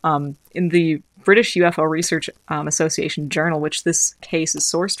 in the British UFO Research Association journal, which this case is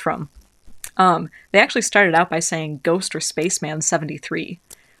sourced from, they actually started out by saying Ghost or Spaceman 73,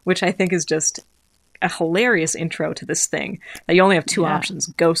 which I think is just a hilarious intro to this thing. That you only have two options,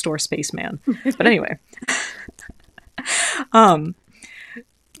 Ghost or Spaceman. But anyway.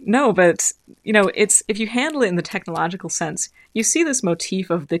 No, but, it's, if you handle it in the technological sense, you see this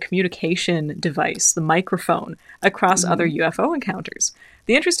motif of the communication device, the microphone, across other UFO encounters.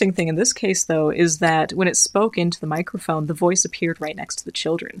 The interesting thing in this case, though, is that when it spoke into the microphone, the voice appeared right next to the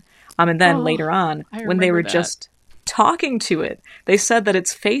children. And then later on, when they were just talking to it, they said that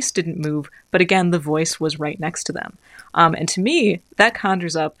its face didn't move, but again, the voice was right next to them. And to me, that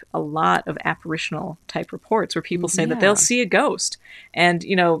conjures up a lot of apparitional type reports where people say that they'll see a ghost. And,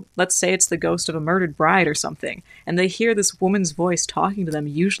 let's say it's the ghost of a murdered bride or something, and they hear this woman's voice talking to them,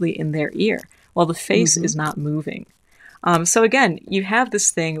 usually in their ear, while the face is not moving. So again, you have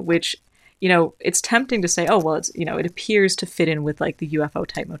this thing which, it's tempting to say, oh, well, it's, it appears to fit in with like the UFO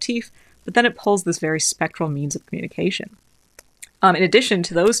type motif, but then it pulls this very spectral means of communication. In addition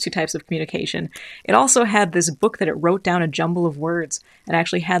to those two types of communication, it also had this book that it wrote down a jumble of words and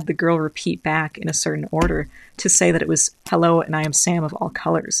actually had the girl repeat back in a certain order to say that it was hello and I am Sam of all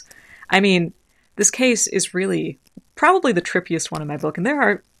colors. I mean, this case is really probably the trippiest one in my book, and there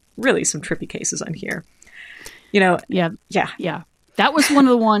are really some trippy cases on here. Yeah. That was one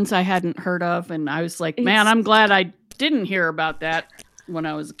of the ones I hadn't heard of, and I was like, man, I'm glad I didn't hear about that when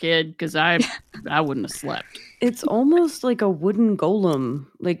I was a kid, because I wouldn't have slept. It's almost like a wooden golem,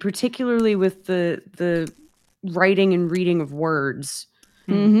 like particularly with the writing and reading of words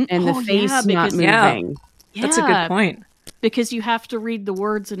and the face not moving. Yeah, that's a good point. Because you have to read the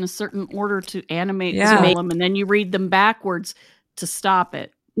words in a certain order to animate the golem, and then you read them backwards to stop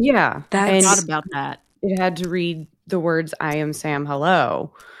it. Yeah. I thought about that. It had to read the words, I am Sam,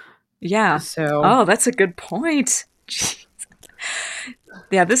 hello. Yeah. So. That's a good point. Jeez.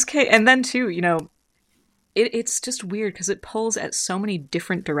 Yeah, this case, and then too, it's just weird because it pulls at so many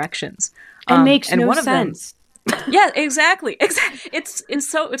different directions. And makes no sense. Yeah, exactly.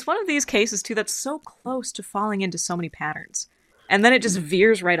 It's one of these cases too that's so close to falling into so many patterns, and then it just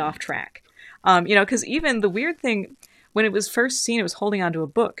veers right off track. Because even the weird thing, when it was first seen, it was holding onto a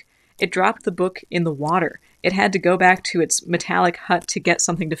book. It dropped the book in the water. It had to go back to its metallic hut to get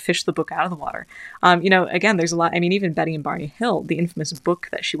something to fish the book out of the water. Again, there's a lot. I mean, even Betty and Barney Hill, the infamous book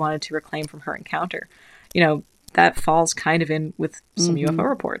that she wanted to reclaim from her encounter, that falls kind of in with some UFO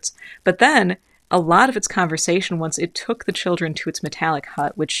reports. But then a lot of its conversation, once it took the children to its metallic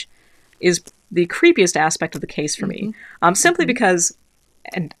hut, which is the creepiest aspect of the case for me, simply because,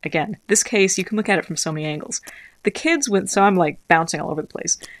 and again, this case, you can look at it from so many angles. The kids so I'm like bouncing all over the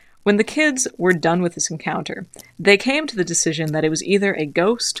place. When the kids were done with this encounter, they came to the decision that it was either a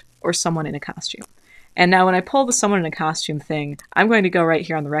ghost or someone in a costume. And now when I pull the someone in a costume thing, I'm going to go right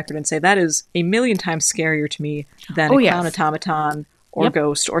here on the record and say that is a million times scarier to me than a clown automaton or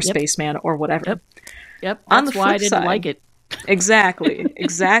ghost or spaceman or whatever. Yep. That's why I didn't like it.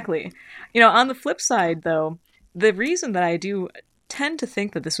 Exactly. On the flip side, though, the reason that I do tend to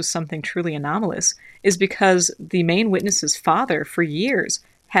think that this was something truly anomalous is because the main witness's father, for years,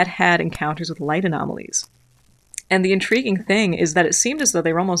 had encounters with light anomalies. And the intriguing thing is that it seemed as though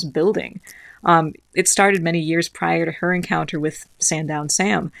they were almost building. It started many years prior to her encounter with Sandown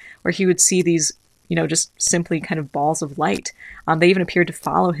Sam, where he would see these, just simply kind of balls of light. They even appeared to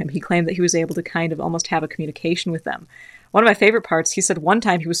follow him. He claimed that he was able to kind of almost have a communication with them. One of my favorite parts, he said one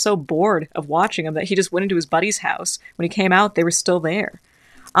time he was so bored of watching them that he just went into his buddy's house. When he came out, they were still there.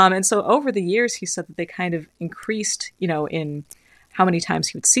 And so over the years, he said that they kind of increased, in how many times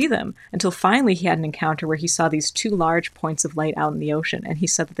he would see them, until finally he had an encounter where he saw these two large points of light out in the ocean, and he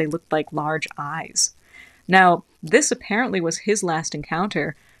said that they looked like large eyes. Now, this apparently was his last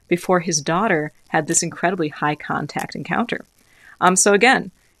encounter before his daughter had this incredibly high contact encounter. So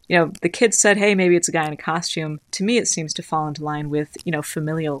again, the kids said, hey, maybe it's a guy in a costume. To me, it seems to fall into line with,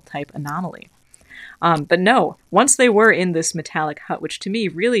 familial type anomaly. But no, once they were in this metallic hut, which to me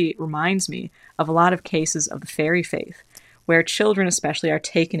really reminds me of a lot of cases of the fairy faith, where children especially are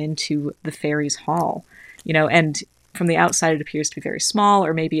taken into the fairies' hall, and from the outside it appears to be very small,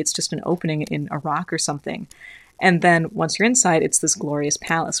 or maybe it's just an opening in a rock or something. And then once you're inside, it's this glorious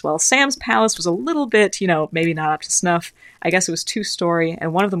palace. Well, Sam's palace was a little bit, maybe not up to snuff. I guess it was 2-story,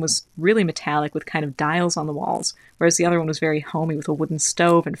 and one of them was really metallic with kind of dials on the walls, whereas the other one was very homey with a wooden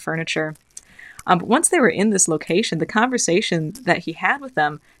stove and furniture. But once they were in this location, the conversation that he had with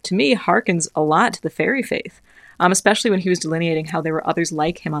them, to me, harkens a lot to the fairy faith. Especially when he was delineating how there were others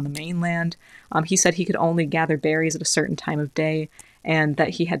like him on the mainland. He said he could only gather berries at a certain time of day, and that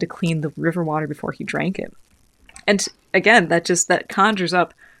he had to clean the river water before he drank it. And again, that conjures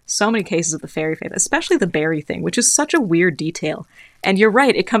up so many cases of the fairy faith, especially the berry thing, which is such a weird detail. And you're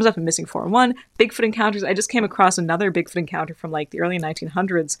right, it comes up in Missing 401, Bigfoot encounters. I just came across another Bigfoot encounter from like the early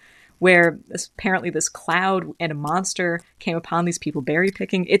 1900s, where apparently this cloud and a monster came upon these people berry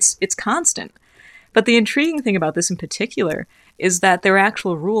picking. It's constant. But the intriguing thing about this in particular is that there are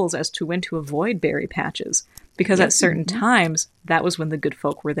actual rules as to when to avoid berry patches, because at certain times, that was when the good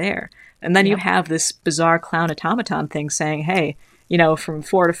folk were there. And then you have this bizarre clown automaton thing saying, hey, from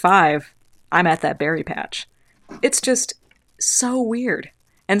 4 to 5, I'm at that berry patch. It's just so weird.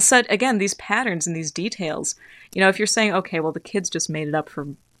 And so, again, these patterns and these details, if you're saying, okay, well, the kids just made it up for,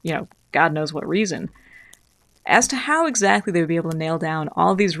 God knows what reason, as to how exactly they would be able to nail down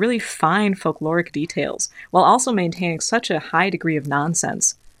all these really fine folkloric details while also maintaining such a high degree of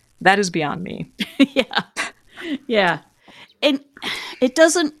nonsense, that is beyond me. Yeah. And it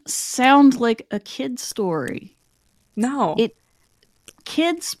doesn't sound like a kid's story. No.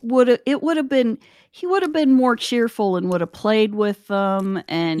 kids would have, he would have been more cheerful and would have played with them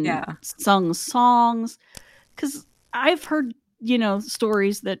and sung songs. Because I've heard,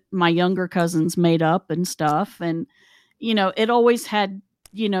 stories that my younger cousins made up and stuff. And, it always had,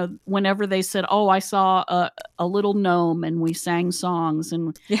 whenever they said, oh, I saw a little gnome and we sang songs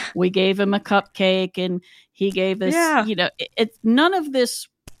and we gave him a cupcake and he gave us, it's none of this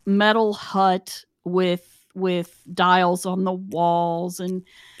metal hut with dials on the walls and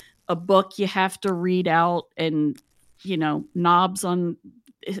a book you have to read out and, knobs on.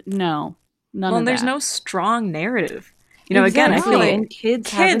 No, none of there's that. No strong narrative. Exactly. Again, I feel like and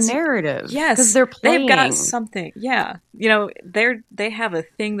kids have a narrative. Yes, because they're playing. They've got something. Yeah, they have a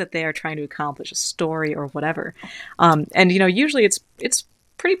thing that they are trying to accomplish, a story or whatever. And usually it's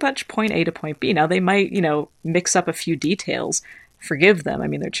pretty much point A to point B. Now they might mix up a few details. Forgive them. I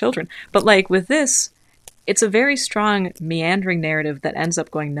mean, they're children. But like with this, it's a very strong meandering narrative that ends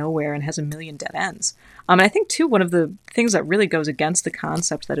up going nowhere and has a million dead ends. And I think, too, one of the things that really goes against the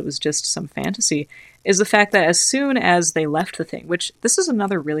concept that it was just some fantasy is the fact that as soon as they left the thing, which this is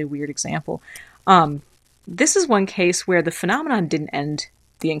another really weird example, this is one case where the phenomenon didn't end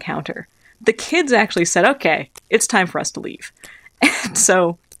the encounter. The kids actually said, okay, it's time for us to leave. And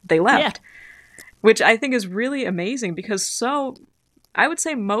so they left, which I think is really amazing because I would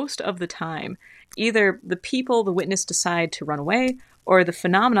say most of the time, either the witness decide to run away or the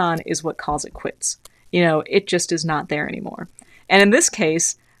phenomenon is what calls it quits. It just is not there anymore. And in this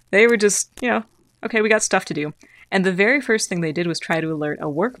case, they were just, okay, we got stuff to do. And the very first thing they did was try to alert a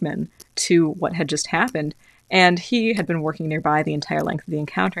workman to what had just happened. And he had been working nearby the entire length of the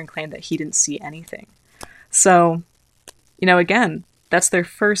encounter and claimed that he didn't see anything. So, again, that's their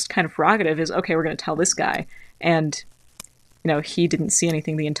first kind of prerogative is, okay, we're going to tell this guy. And, he didn't see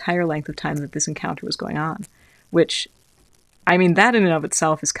anything the entire length of time that this encounter was going on, which, I mean, that in and of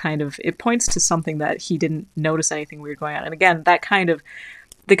itself is kind of, it points to something that he didn't notice anything weird going on. And again, that kind of,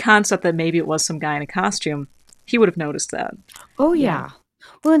 the concept that maybe it was some guy in a costume, he would have noticed that. Oh, yeah.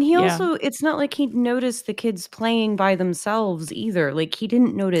 Well, and he also, it's not like he noticed the kids playing by themselves either. Like, he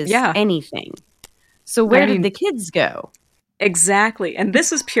didn't notice anything. So where did the kids go? Exactly. And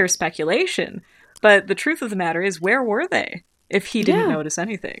this is pure speculation. But the truth of the matter is, where were they if he didn't notice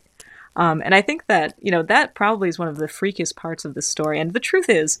anything? And I think that, that probably is one of the freakiest parts of this story. And the truth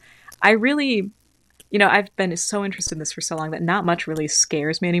is, I really, I've been so interested in this for so long that not much really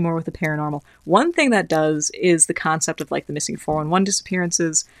scares me anymore with the paranormal. One thing that does is the concept of like the missing 411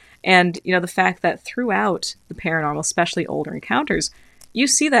 disappearances. And, the fact that throughout the paranormal, especially older encounters, you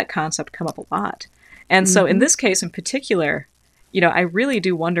see that concept come up a lot. And so in this case in particular, I really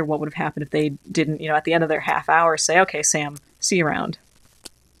do wonder what would have happened if they didn't, at the end of their half hour say, okay, Sam, see you around.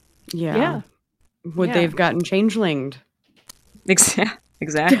 Yeah. Would they have gotten changelinged?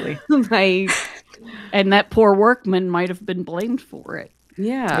 Exactly. And that poor workman might have been blamed for it.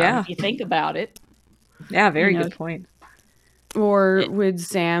 Yeah. If you think about it. Yeah, very good point. Or would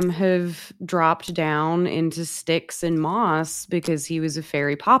Sam have dropped down into sticks and moss because he was a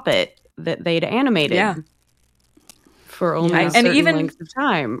fairy puppet that they'd animated for only a certain length of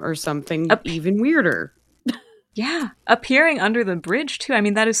time or something even weirder? Yeah, appearing under the bridge, too. I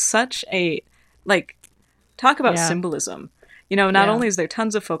mean, that is such a, talk about symbolism. Not only is there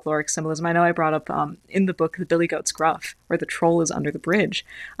tons of folkloric symbolism, I know I brought up in the book The Billy Goat's Gruff, where the troll is under the bridge,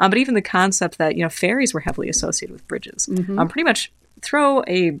 but even the concept that, fairies were heavily associated with bridges. Pretty much throw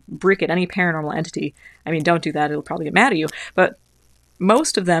a brick at any paranormal entity. I mean, don't do that, it'll probably get mad at you, but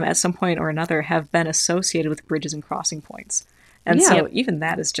most of them at some point or another have been associated with bridges and crossing points. And so even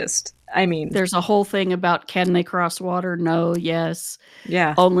that is just, I mean... There's a whole thing about can they cross water? No, yes.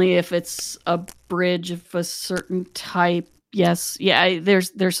 Yeah. Only if it's a bridge of a certain type. Yes. Yeah,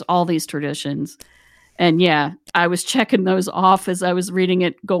 there's all these traditions. And I was checking those off as I was reading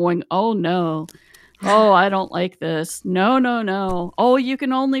it going, oh no. Oh, I don't like this. No. Oh, you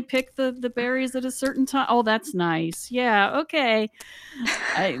can only pick the berries at a certain time. Oh, that's nice. Yeah, okay.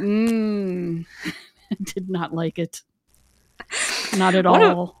 I did not like it. Not at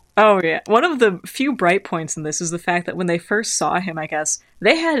all. One of the few bright points in this is the fact that when they first saw him, I guess,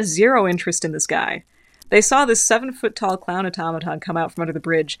 they had zero interest in this guy. They saw this 7-foot-tall clown automaton come out from under the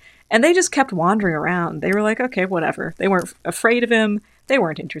bridge, and they just kept wandering around. They were like, okay, whatever. They weren't afraid of him. They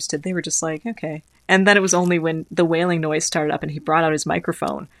weren't interested. They were just like, okay. And then it was only when the wailing noise started up and he brought out his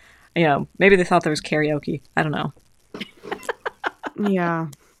microphone. Maybe they thought there was karaoke. I don't know. Yeah.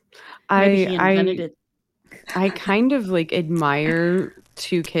 Maybe he invented it. I kind of admire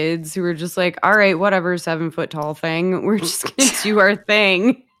two kids who are just like, all right, whatever, 7-foot tall thing. We're just going to do our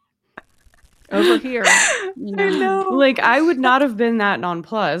thing. Over here. You I know? know. Like, I would not have been that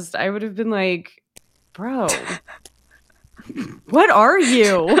nonplussed. I would have been like, bro, what are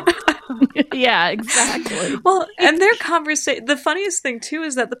you? Yeah, exactly. Well, and their conversation, the funniest thing too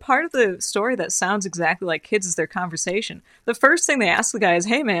is that the part of the story that sounds exactly like kids is their conversation. The first thing they ask the guy is,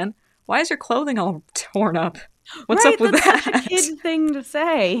 "Hey man, why is your clothing all torn up? What's Right, up with that's that?" such a kid thing to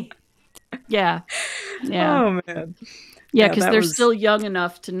say. Yeah. Yeah. Oh man. Yeah, because that they're was- still young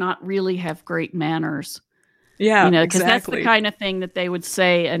enough to not really have great manners. Yeah, You know, because exactly. that's the kind of thing that they would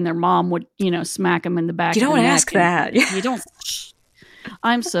say, and their mom would, you know, smack them in the back. You of the don't neck ask and, that. Yeah. You don't.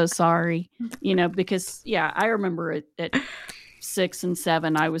 I'm so sorry. You know, because I remember at 6 and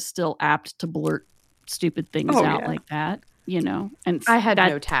 7, I was still apt to blurt stupid things Oh, out yeah. like that. You know, and I had that,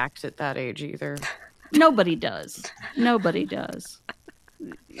 no tact at that age either. Nobody does. Nobody does.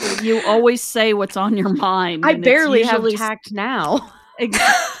 You always say what's on your mind. I and it's barely have usually tact now.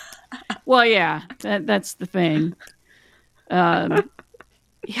 Well, yeah, that's the thing.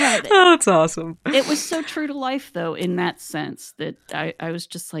 Yeah, Oh, that's awesome. it was so true to life, though, in that sense that I was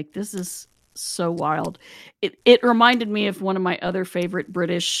just like, this is so wild. It reminded me of one of my other favorite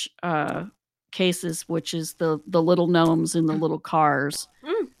British cases, which is the little gnomes in the little cars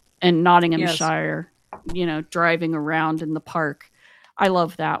and Nottinghamshire, you know, driving around in the park. I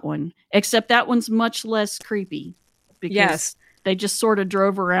love that one, except that one's much less creepy because Yes. they just sort of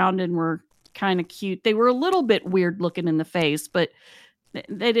drove around and were kind of cute. They were a little bit weird looking in the face, but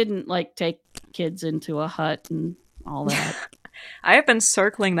they didn't like take kids into a hut and all that. I have been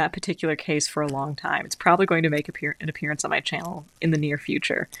circling that particular case for a long time. It's probably going to make an appearance on my channel in the near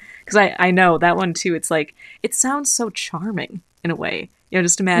future. Because I know that one too, it's like, it sounds so charming in a way. You know,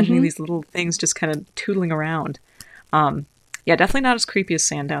 just imagining these little things just kind of tootling around. Yeah, definitely not as creepy as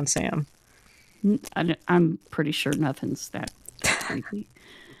Sandown Sam. I'm pretty sure nothing's that creepy.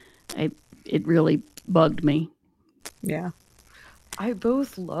 It really bugged me. Yeah. I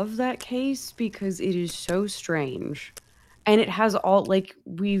both love that case because it is so strange. And it has all, like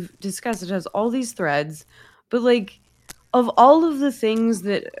we've discussed, it has all these threads. But, like, of all of the things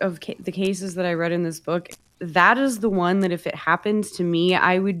that, the cases that I read in this book, that is the one that if it happened to me,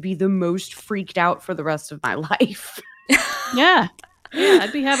 I would be the most freaked out for the rest of my life. Yeah. Yeah,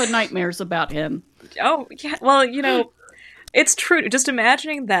 I'd be having nightmares about him. Oh, yeah. Well, you know, it's true. Just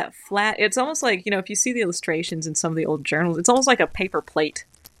imagining that flat, it's almost like, you know, if you see the illustrations in some of the old journals, it's almost like a paper plate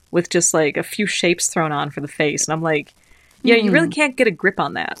with just like a few shapes thrown on for the face. And I'm like, yeah, you really can't get a grip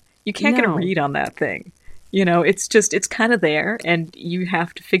on that. You can't get a No. read on that thing. You know, it's just, it's kind of there and you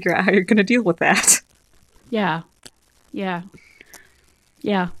have to figure out how you're going to deal with that. Yeah. Yeah.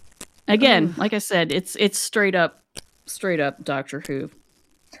 Yeah. Again, like I said, it's straight up Doctor Who.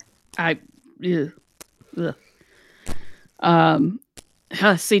 Ugh.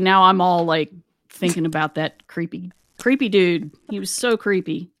 See, now I'm all like thinking about that creepy dude. He was so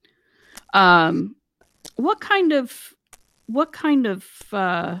creepy. What kind of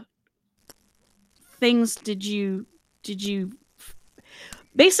things did you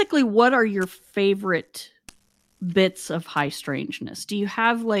basically, what are your favorite bits of High Strangeness? Do you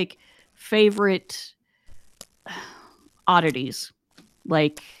have like favorite oddities,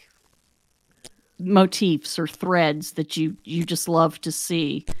 like motifs or threads that you just love to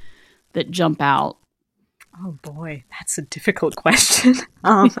see that jump out? Oh boy, that's a difficult question.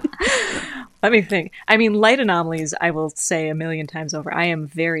 Let me think. I mean, light anomalies, I will say a million times over, I am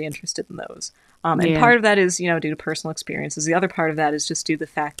very interested in those. And Yeah. part of that is, you know, due to personal experiences. The other part of that is just due to the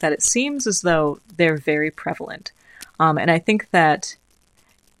fact that it seems as though they're very prevalent. And I think that,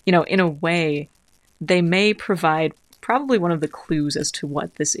 you know, in a way, they may provide probably one of the clues as to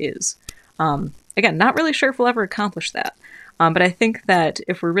what this is. Again, not really sure if we'll ever accomplish that. But I think that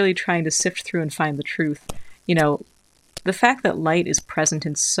if we're really trying to sift through and find the truth, you know, the fact that light is present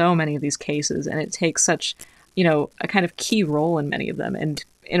in so many of these cases and it takes such, you know, a kind of key role in many of them and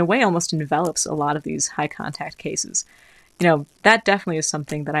in a way almost envelops a lot of these high contact cases. You know, that definitely is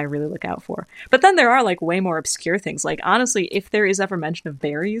something that I really look out for. But then there are like way more obscure things. Like, honestly, if there is ever mention of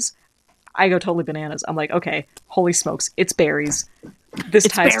berries, I go totally bananas. I'm like, okay, holy smokes, it's berries. This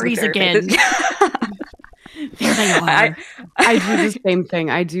It's ties to the berries berry. again. There they are. I do the same thing.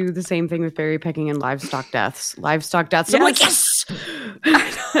 I do the same thing with berry picking and livestock deaths. I'm like, yes!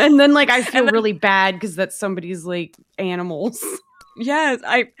 And then, like, I feel really bad because that's somebody's, like, animals. Yes,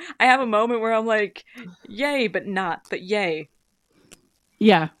 I have a moment where I'm like, yay, but not, but yay.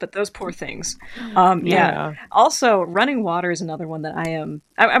 Yeah. But those poor things. Yeah. Also, running water is another one that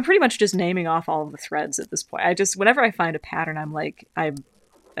I'm pretty much just naming off all of the threads at this point. Whenever I find a pattern, I'm like, I'm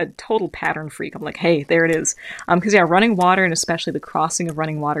a total pattern freak. I'm like, hey, there it is. Because yeah, running water, and especially the crossing of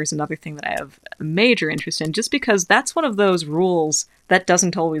running water, is another thing that I have a major interest in, just because that's one of those rules that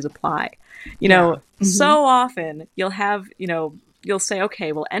doesn't always apply. You know, so often you'll have, you know, you'll say,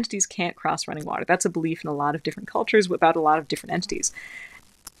 okay, well, entities can't cross running water. That's a belief in a lot of different cultures about a lot of different entities.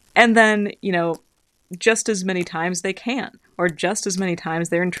 And then, you know, just as many times they can, or just as many times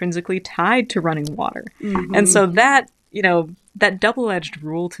they're intrinsically tied to running water. And so that, you know, that double-edged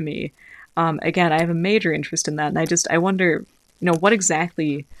rule to me, again, I have a major interest in that. And I wonder, you know, what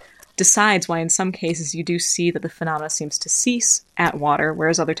exactly decides why in some cases you do see that the phenomena seems to cease at water,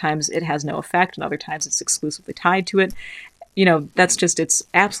 whereas other times it has no effect, and other times it's exclusively tied to it. You know, that's just, it's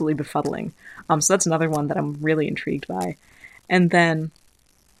absolutely befuddling. So that's another one that I'm really intrigued by. And then,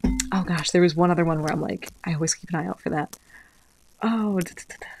 oh gosh, there was one other one where I'm like, I always keep an eye out for that. Oh,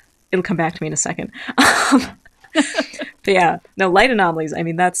 it'll come back to me in a second. But yeah, no, light anomalies. I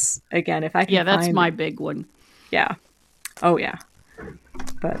mean, that's, again, if I can that's my big one. Yeah. Oh yeah.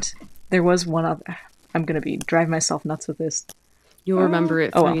 But there was one other. I'm going to be driving myself nuts with this. You'll remember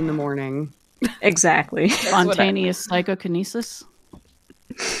it 3 in the morning. Exactly. Spontaneous psychokinesis.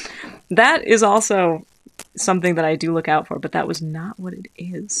 That is also something that I do look out for, but that was not what it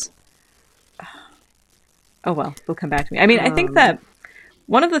is. Oh well, it'll come back to me. I mean, I think that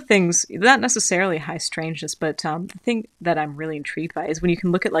one of the things, not necessarily high strangeness, but the thing that I'm really intrigued by is when you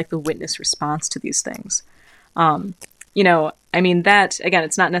can look at like the witness response to these things. You know, I mean, that, again,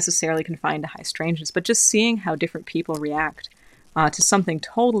 it's not necessarily confined to high strangeness, but just seeing how different people react to something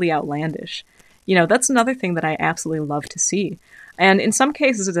totally outlandish. You know, that's another thing that I absolutely love to see. And in some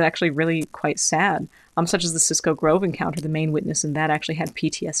cases, it's actually really quite sad, such as the Cisco Grove encounter. The main witness in that actually had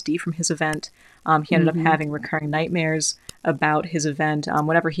PTSD from his event. He ended up having recurring nightmares about his event.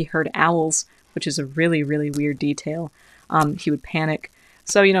 Whenever he heard owls, which is a really, really weird detail, he would panic.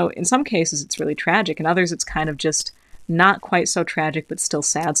 So, you know, in some cases, it's really tragic. In others, it's kind of just not quite so tragic, but still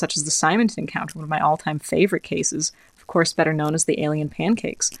sad, such as the Simonton encounter, one of my all-time favorite cases, of course, better known as the alien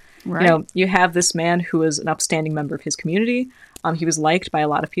pancakes. Right. You know, you have this man who was an upstanding member of his community. He was liked by a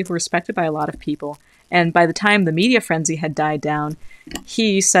lot of people, respected by a lot of people. And by the time the media frenzy had died down,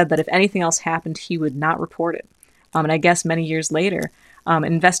 he said that if anything else happened, he would not report it. And I guess many years later, an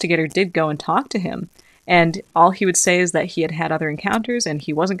investigator did go and talk to him. And all he would say is that he had had other encounters and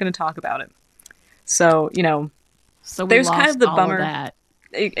he wasn't going to talk about it. So, you know, so there's kind of the bummer. Of that.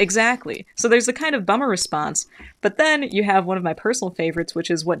 Exactly. So there's the kind of bummer response. But then you have one of my personal favorites, which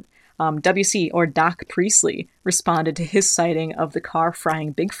is what WC, or Doc Priestley, responded to his sighting of the car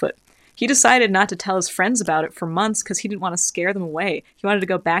frying Bigfoot. He decided not to tell his friends about it for months because he didn't want to scare them away. He wanted to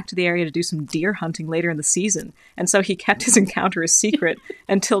go back to the area to do some deer hunting later in the season. And so he kept his encounter a secret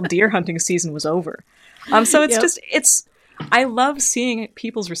until deer hunting season was over. So it's I love seeing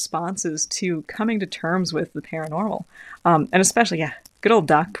people's responses to coming to terms with the paranormal. And especially, good old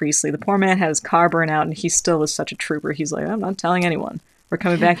Doc Priestley. The poor man had his car burn out and he still was such a trooper. He's like, I'm not telling anyone. We're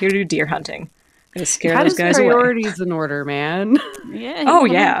coming back here to do deer hunting. Gonna scare those guys away. Priorities in order, man. Yeah. Oh,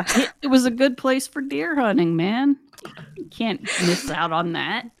 yeah. It was a good place for deer hunting, man. You can't miss out on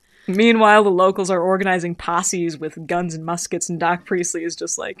that. Meanwhile, the locals are organizing posses with guns and muskets, and Doc Priestley is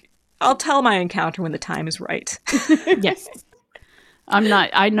just like, I'll tell my encounter when the time is right. Yes.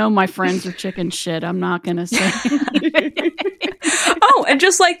 I know my friends are chicken shit. I'm not gonna say. Oh, and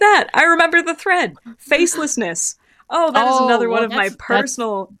just like that, I remember the thread. Facelessness. Oh, that is another one of my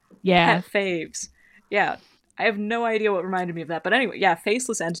personal pet faves. Yeah, I have no idea what reminded me of that. But anyway, yeah,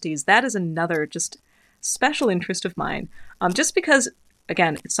 faceless entities, that is another just special interest of mine. Just because,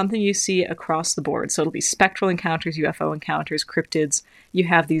 again, it's something you see across the board. So it'll be spectral encounters, UFO encounters, cryptids. You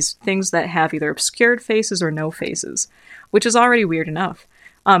have these things that have either obscured faces or no faces, which is already weird enough.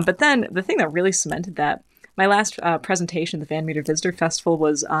 But then the thing that really cemented that, my last presentation at the Van Meter Visitor Festival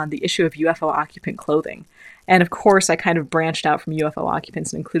was on the issue of UFO occupant clothing. And of course, I kind of branched out from UFO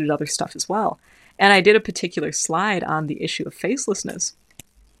occupants and included other stuff as well. And I did a particular slide on the issue of facelessness.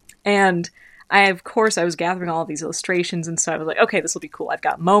 And I was gathering all of these illustrations, and so I was like, okay, this will be cool. I've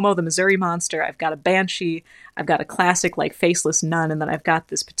got Momo, the Missouri Monster, I've got a Banshee, I've got a classic, like, faceless nun, and then I've got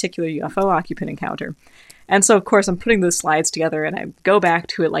this particular UFO occupant encounter. And so, of course, I'm putting the slides together, and I go back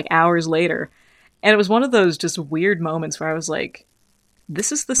to it, like, hours later, and it was one of those just weird moments where I was like,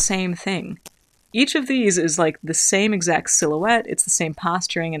 this is the same thing. Each of these is, like, the same exact silhouette, it's the same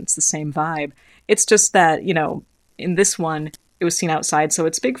posturing, and it's the same vibe. It's just that, you know, in this one, it was seen outside, so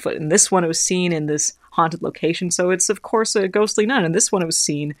it's Bigfoot. In this one, it was seen in this haunted location, so it's, of course, a ghostly nun. In this one, it was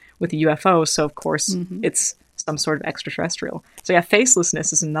seen with a UFO, so, of course, it's some sort of extraterrestrial. So, yeah,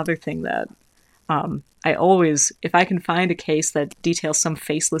 facelessness is another thing that I always, if I can find a case that details some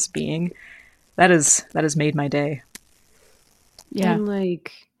faceless being, that has made my day. Yeah. And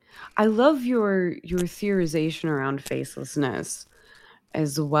like, I love your theorization around facelessness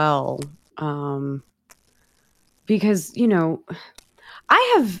as well. Because, you know,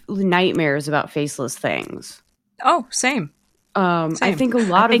 I have nightmares about faceless things. Oh, same. Same. I think a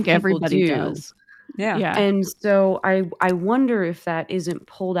lot of people everybody do. does. Yeah. And so I wonder if that isn't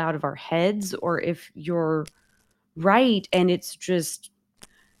pulled out of our heads, or if you're right and it's just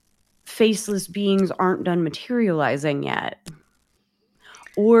faceless beings aren't done materializing yet.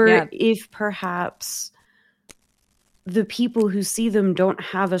 Or if perhaps the people who see them don't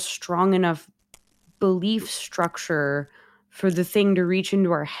have a strong enough belief structure for the thing to reach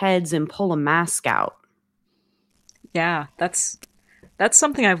into our heads and pull a mask out. Yeah, that's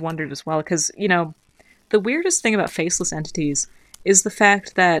something I've wondered as well, because, you know, the weirdest thing about faceless entities is the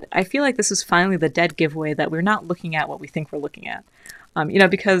fact that I feel like this is finally the dead giveaway that we're not looking at what we think we're looking at. You know,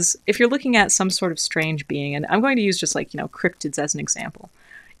 because if you're looking at some sort of strange being, and I'm going to use just like, you know, cryptids as an example.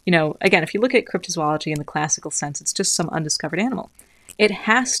 You know, again, if you look at cryptozoology in the classical sense, it's just some undiscovered animal. It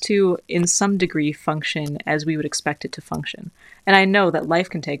has to, in some degree, function as we would expect it to function. And I know that life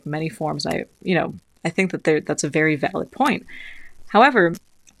can take many forms. I think that that's a very valid point. However,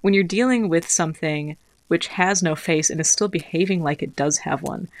 when you're dealing with something which has no face and is still behaving like it does have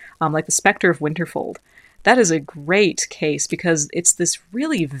one, like the Spectre of Winterfold, that is a great case because it's this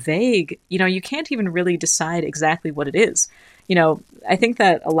really vague, you know, you can't even really decide exactly what it is. You know, I think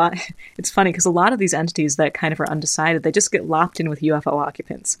that it's funny because a lot of these entities that kind of are undecided, they just get lopped in with UFO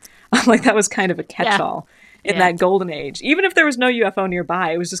occupants. Like that was kind of a catch-all in that golden age. Even if there was no UFO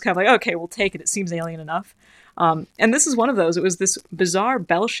nearby, it was just kind of like, okay, we'll take it. It seems alien enough. And this is one of those. It was this bizarre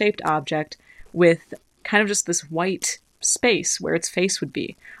bell-shaped object with kind of just this white space where its face would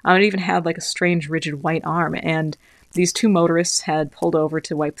be. It even had like a strange rigid white arm. And these two motorists had pulled over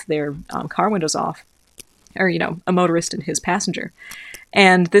to wipe their car windows off. Or, you know, a motorist and his passenger.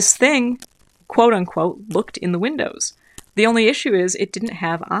 And this thing, quote unquote, looked in the windows. The only issue is it didn't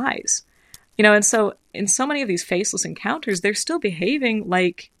have eyes. You know, and so in so many of these faceless encounters, they're still behaving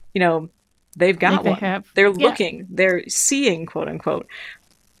like, you know, they've got like one. They're looking, they're seeing, quote unquote,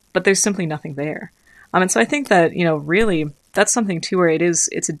 but there's simply nothing there. And so I think that, you know, really that's something too where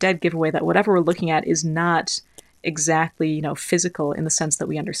it's a dead giveaway that whatever we're looking at is not exactly, you know, physical in the sense that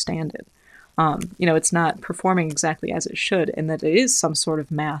we understand it. You know, it's not performing exactly as it should, and that it is some sort of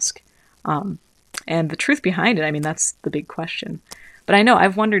mask. And the truth behind it, I mean, that's the big question. But I know,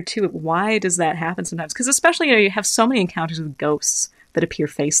 I've wondered too, why does that happen sometimes? Because especially, you know, you have so many encounters with ghosts that appear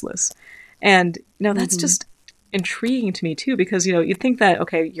faceless. And, you know, that's just intriguing to me too, because, you know, you think that,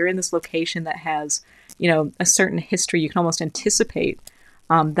 okay, you're in this location that has, you know, a certain history, you can almost anticipate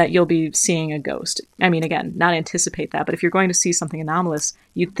that you'll be seeing a ghost. I mean, again, not anticipate that, but if you're going to see something anomalous,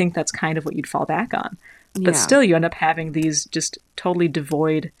 you'd think that's kind of what you'd fall back on. But still, you end up having these just totally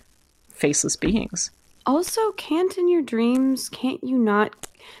devoid, faceless beings. Also, can't you not...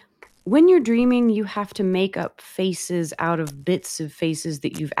 When you're dreaming, you have to make up faces out of bits of faces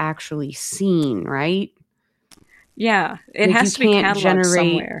that you've actually seen, right? Yeah, it has to be cataloged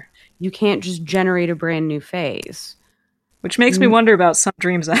somewhere. You can't just generate a brand new face. Which makes me wonder about some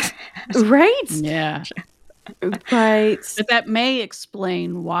dreams I've had. Right? Yeah. Right. But that may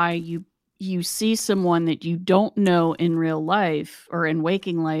explain why you see someone that you don't know in real life or in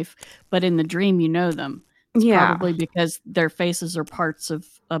waking life, but in the dream you know them. It's probably because their faces are parts of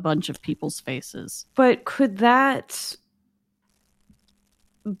a bunch of people's faces. But could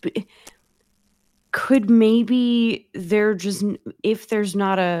maybe they're just, if there's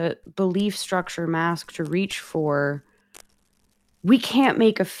not a belief structure mask to reach for, we can't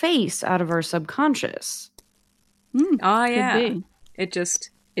make a face out of our subconscious. Oh, yeah. It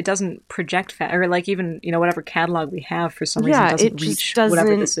doesn't project or like even, you know, whatever catalog we have for some reason doesn't reach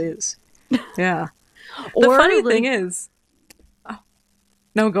whatever this is. Yeah. The funny thing is... Oh.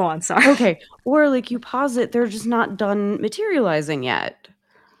 No, go on, sorry. Okay. Or like you posit, they're just not done materializing yet.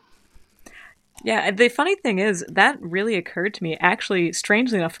 Yeah, the funny thing is, that really occurred to me, actually,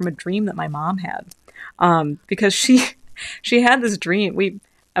 strangely enough, from a dream that my mom had. Because she had this dream.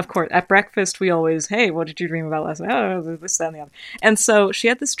 Of course, at breakfast, we always, hey, what did you dream about last night? Oh, this, that, and the other. And so she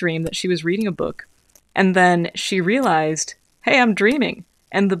had this dream that she was reading a book, and then she realized, hey, I'm dreaming.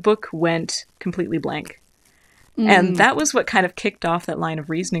 And the book went completely blank. And that was what kind of kicked off that line of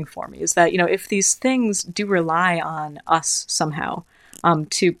reasoning for me, is that, you know, if these things do rely on us somehow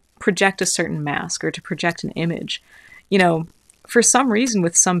to project a certain mask or to project an image, you know, for some reason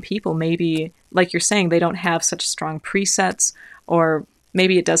with some people, maybe, like you're saying, they don't have such strong presets, or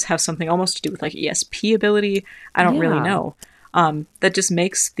maybe it does have something almost to do with like ESP ability. I don't really know. That just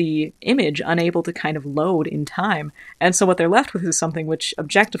makes the image unable to kind of load in time. And so what they're left with is something which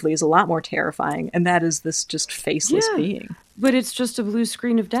objectively is a lot more terrifying, and that is this just faceless being. But it's just a blue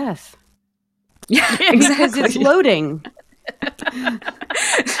screen of death. Yeah, exactly. Because it's loading.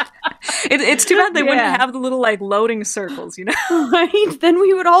 It's too bad they wouldn't have the little like loading circles, you know? Right? Then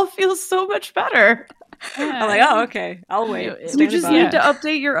we would all feel so much better. I'm like, oh, okay, I'll wait. We just need to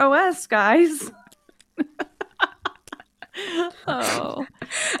update your OS, guys.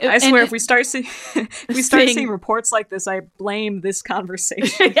 I swear, if we start seeing reports like this, I blame this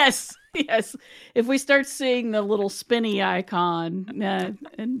conversation. Yes. If we start seeing the little spinny icon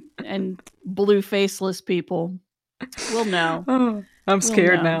and blue faceless people, we'll know. Oh, I'm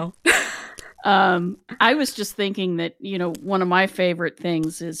scared now. I was just thinking that, you know, one of my favorite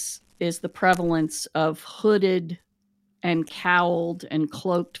things is the prevalence of hooded and cowled and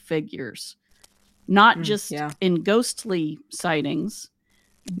cloaked figures. Not just in ghostly sightings,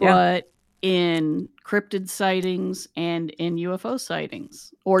 but in cryptid sightings and in UFO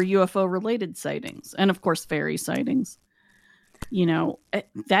sightings or UFO related sightings. And of course, fairy sightings. You know,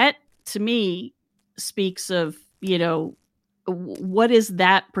 that to me speaks of, you know, what is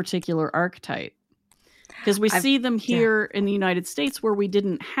that particular archetype? Because we see them here in the United States where we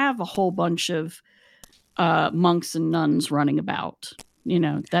didn't have a whole bunch of monks and nuns running about. You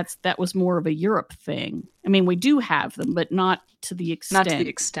know, that was more of a Europe thing. I mean, we do have them, but not to the extent. Not to the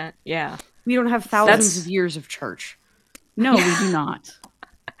extent, yeah. We don't have thousands of years of church. No, we do not.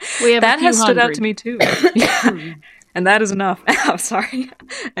 We have that has stood out to me too. And that is enough. I'm sorry.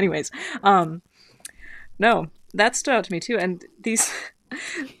 Anyways, no, that stood out to me too. And the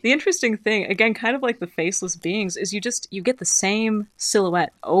interesting thing, again, kind of like the faceless beings, is you get the same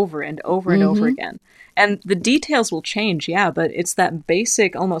silhouette over and over and over again. And the details will change, but it's that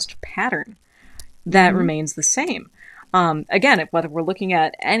basic almost pattern that remains the same. Again, whether we're looking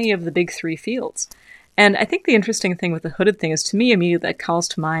at any of the big three fields. And I think the interesting thing with the hooded thing is, to me, immediately that calls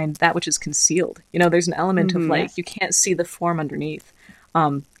to mind that which is concealed. You know, there's an element of like, you can't see the form underneath.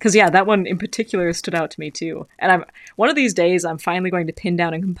 Because that one in particular stood out to me too. And one of these days I'm finally going to pin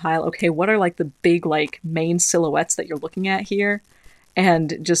down and compile, okay, what are like the big like main silhouettes that you're looking at here,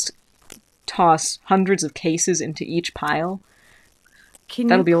 and just toss hundreds of cases into each pile.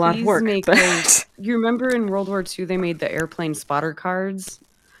 That'll be a lot of work. You remember in World War II they made the airplane spotter cards?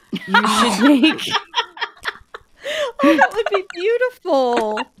 You should make. Oh, that would be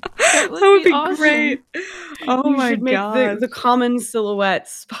beautiful. That would be awesome. Great. Oh you my god! Make the common silhouette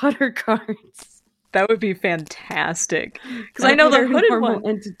spotter cards. That would be fantastic. Because I know the hooded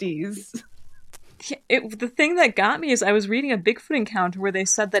entities. The thing that got me is I was reading a Bigfoot encounter where they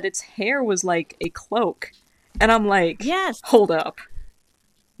said that its hair was like a cloak, and I'm like, yes, hold up,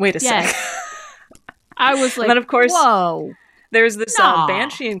 wait a sec. I was like, and then of course, whoa. There's this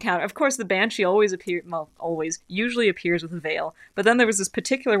banshee encounter. Of course, the banshee usually appears with a veil. But then there was this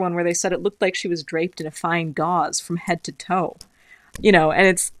particular one where they said it looked like she was draped in a fine gauze from head to toe. You know, and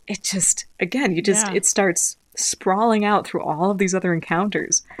it starts sprawling out through all of these other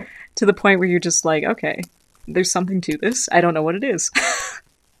encounters to the point where you're just like, okay, there's something to this. I don't know what it is.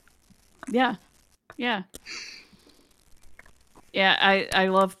 Yeah. I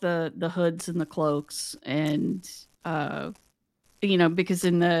love the hoods and the cloaks, and you know, because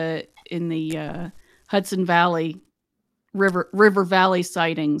in the Hudson Valley River Valley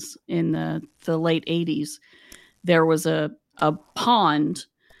sightings in the late 80s, there was a pond,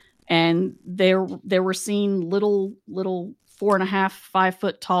 and there were seen little 4.5, 5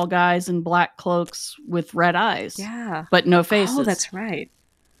 foot tall guys in black cloaks with red eyes, but no faces. Oh, that's right.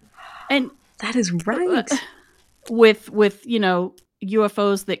 And that is right. With you know,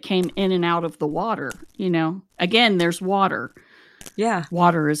 UFOs that came in and out of the water. You know, again, there's water. Yeah,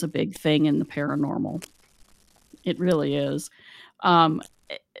 water is a big thing in the paranormal. It really is. But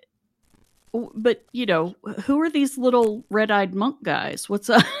you know, who are these little red-eyed monk guys?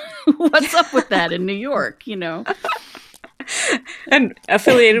 What's up? What's up with that in New York? You know, and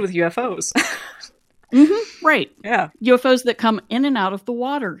affiliated with UFOs. Right. Yeah, UFOs that come in and out of the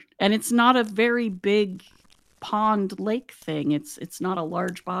water, and it's not a very big pond lake thing. It's not a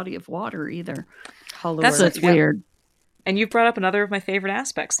large body of water either. That's weird. And you've brought up another of my favorite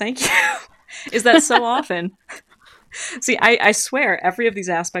aspects. Thank you. Is that so often? See, I swear every of these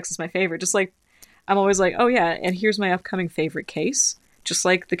aspects is my favorite. Just like I'm always like, oh yeah, and here's my upcoming favorite case. Just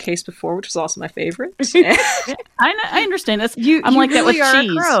like the case before, which is also my favorite. I understand. That's I'm like really that with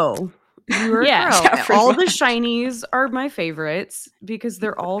cheese. Crow. You're yeah, a crow. All the shinies are my favorites because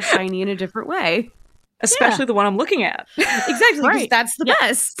they're all shiny in a different way. especially the one I'm looking at. Exactly, because Right. that's the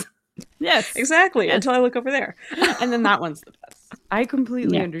Yes. best. Yes. Exactly, Yes. until I look over there. And then that one's the best. I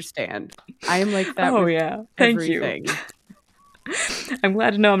completely Yeah. understand. I am like that Oh with yeah, thank you. everything. I'm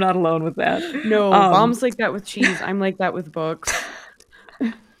glad to know I'm not alone with that. No, Mom's like that with cheese. I'm like that with books.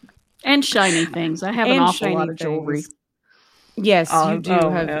 And shiny things. I have an And awful shiny lot of jewelry. things. Yes, you do Oh,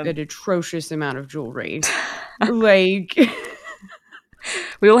 have man. an atrocious amount of jewelry. Like,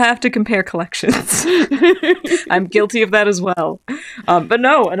 We will have to compare collections. I'm guilty of that as well. But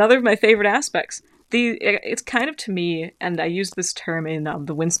no, another of my favorite aspects. It's kind of, to me, and I used this term in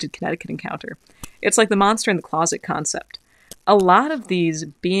the Winston, Connecticut encounter. It's like the monster in the closet concept. A lot of these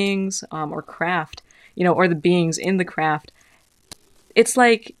beings or craft, or the beings in the craft, it's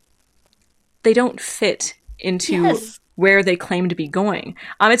like they don't fit into Yes. where they claim to be going.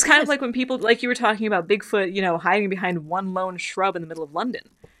 It's kind of like when people, like you were talking about Bigfoot, hiding behind one lone shrub in the middle of London.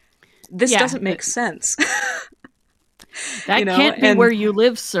 This Yeah, doesn't make sense. That can't be where you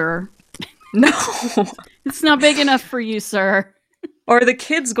live, sir. No. It's not big enough for you, sir. Or the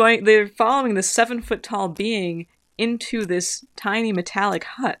kids they're following this 7-foot tall being into this tiny metallic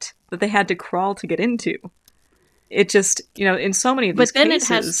hut that they had to crawl to get into. It just, in so many of these But then cases,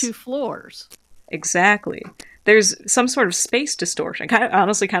 it has 2 floors. Exactly. There's some sort of space distortion,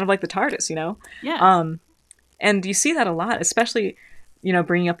 honestly, kind of like the TARDIS, Yeah. And you see that a lot, especially,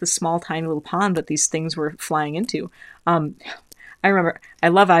 bringing up the small, tiny little pond that these things were flying into. I remember, I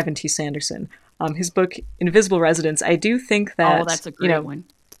love Ivan T. Sanderson. His book, Invisible Residents, I do think that... Oh, that's a great one.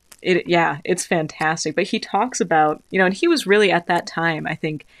 It's fantastic. But he talks about, and he was really at that time, I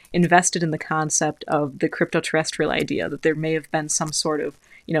think, invested in the concept of the cryptoterrestrial idea, that there may have been some sort of,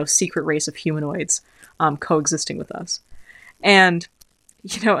 secret race of humanoids coexisting with us. And,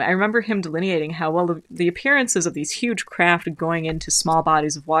 I remember him delineating how, well, the appearances of these huge craft going into small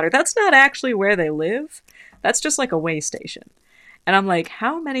bodies of water, that's not actually where they live. That's just like a way station. And I'm like,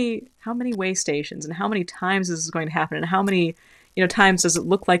 how many way stations and how many times is this going to happen? And how many, times does it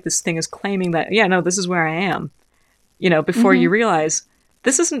look like this thing is claiming that, yeah, no, this is where I am, before you realize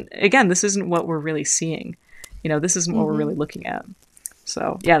this isn't what we're really seeing. This isn't what we're really looking at.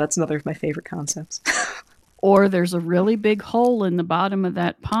 So yeah, that's another of my favorite concepts. Or there's a really big hole in the bottom of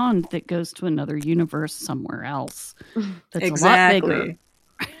that pond that goes to another universe somewhere else. That's a lot bigger.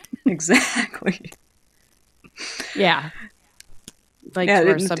 Exactly. Yeah. like Yeah, to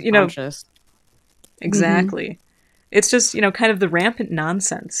our it- subconscious. Exactly. It's just, kind of the rampant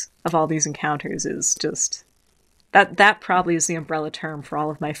nonsense of all these encounters is just that probably is the umbrella term for all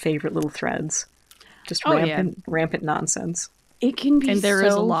of my favorite little threads. Just Oh, yeah. rampant nonsense. It can be And there so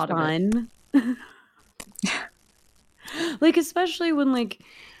is a lot of it. fun. Like, especially when,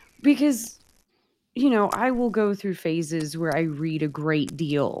 because, I will go through phases where I read a great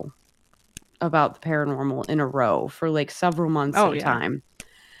deal about the paranormal in a row for, several months Oh, at a yeah. time.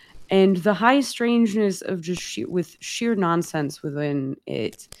 And the high strangeness of just sheer nonsense within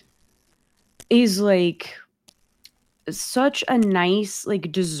it is, such a nice,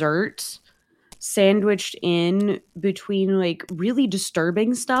 dessert sandwiched in between, really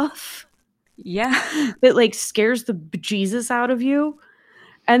disturbing stuff Yeah. that scares the bejesus out of you,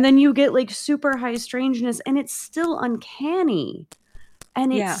 and then you get super high strangeness, and it's still uncanny,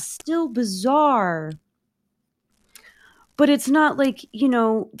 and it's Yeah. still bizarre, but it's not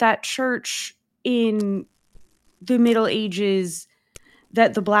that church in the Middle Ages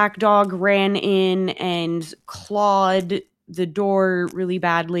that the black dog ran in and clawed the door really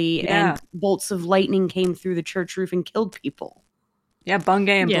badly, Yeah. and bolts of lightning came through the church roof and killed people. Yeah,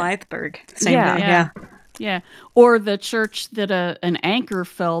 Bungay and Yeah. Blytheburg. Same Yeah. thing. Yeah. Yeah. Yeah. Or the church that an anchor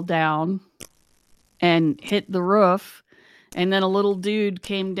fell down and hit the roof, and then a little dude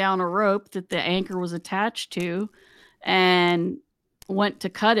came down a rope that the anchor was attached to and went to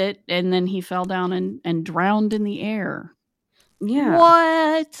cut it, and then he fell down and drowned in the air. Yeah.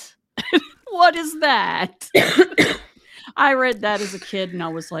 What? What is that? I read that as a kid and I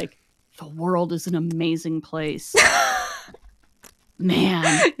was like, the world is an amazing place.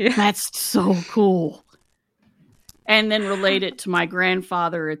 Man, Yeah. that's so cool. And then relate it to my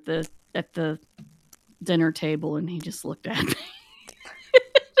grandfather at the dinner table, and he just looked at me.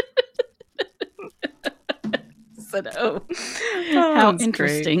 Said, "Oh, Oh, how that's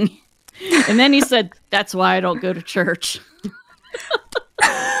interesting." And then he said, "That's why I don't go to church."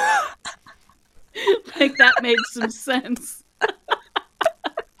 Like that made some sense.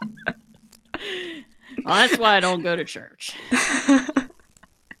 Well, that's why I don't go to church.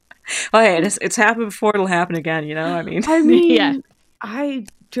 Well, hey, it's happened before. It'll happen again. I mean, I mean, Yeah. I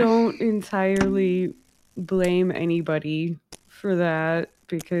don't entirely blame anybody for that,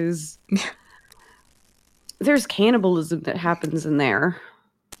 because there's cannibalism that happens in there.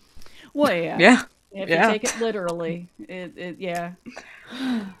 Well, yeah. Yeah. If Yeah. you take it literally, yeah.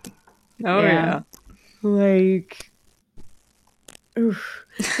 Oh yeah. Like, oof.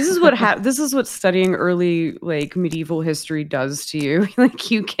 This is what studying early like medieval history does to you.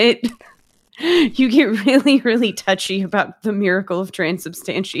 Like you get really, really touchy about the miracle of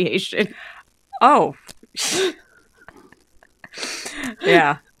transubstantiation. Oh.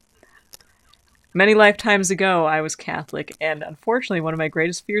 Yeah. Many lifetimes ago, I was Catholic, and unfortunately, one of my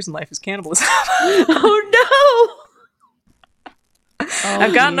greatest fears in life is cannibalism. Oh no!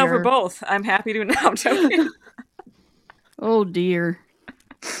 I've gotten over both. I'm happy to now. I'm joking. Oh dear.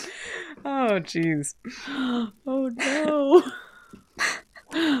 Oh jeez. Oh no!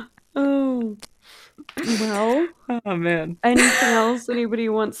 Oh. Well. Oh man. Anything else anybody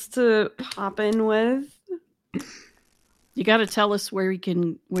wants to pop in with? You got to tell us where we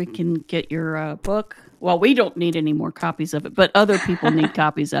can get your book. Well, we don't need any more copies of it, but other people need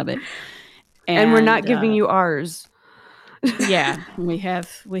copies of it. And we're not giving you ours. Yeah, we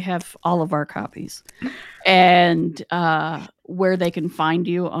have all of our copies, and where they can find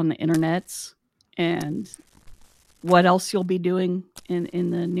you on the internets, and what else you'll be doing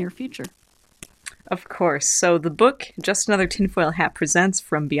in the near future. Of course. So the book, Just Another Tinfoil Hat Presents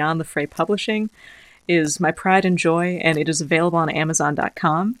from Beyond the Fray Publishing, is my pride and joy, and it is available on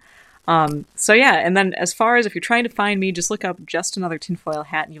Amazon.com. So yeah, and then as far as if you're trying to find me, just look up Just Another Tinfoil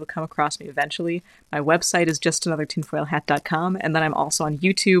Hat and you will come across me eventually. My website is justanothertinfoilhat.com, and then I'm also on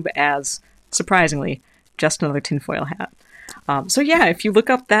YouTube as, surprisingly, Just Another Tinfoil Hat. So yeah, if you look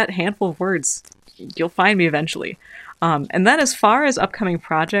up that handful of words, you'll find me eventually. And then as far as upcoming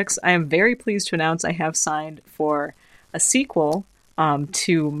projects, I am very pleased to announce I have signed for a sequel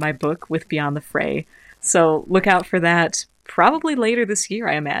to my book with Beyond the Fray. So look out for that probably later this year,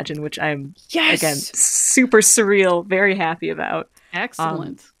 I imagine, which I'm, again, super surreal, very happy about.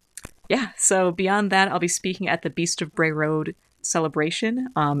 Excellent. Yeah, so beyond that, I'll be speaking at the Beast of Bray Road celebration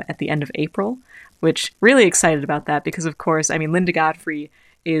at the end of April, which really excited about that because, of course, I mean, Linda Godfrey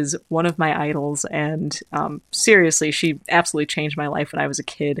is one of my idols, and seriously, she absolutely changed my life when I was a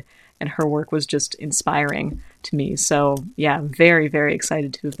kid, and her work was just inspiring to me. So yeah, I'm very, very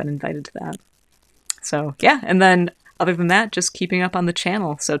excited to have been invited to that. So yeah, and then other than that, just keeping up on the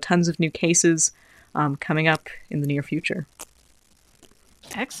channel. So tons of new cases coming up in the near future.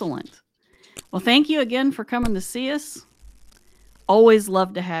 Excellent. Well, thank you again for coming to see us. Always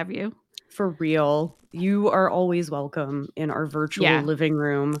love to have you. For real. You are always welcome in our virtual living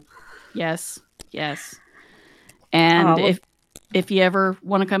room. Yes. Yes. And if you ever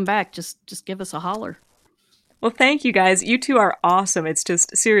want to come back, just give us a holler. Well, thank you guys. You two are awesome. It's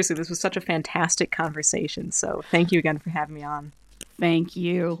just, seriously, this was such a fantastic conversation. So thank you again for having me on. Thank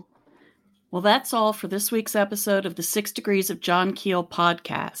you. Well, that's all for this week's episode of the 6 Degrees of John Keel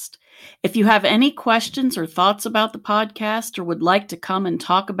podcast. If you have any questions or thoughts about the podcast or would like to come and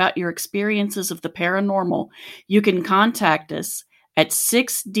talk about your experiences of the paranormal, you can contact us at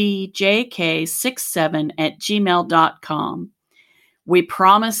 6djk67@gmail.com. We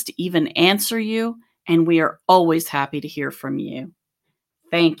promise to even answer you, and we are always happy to hear from you.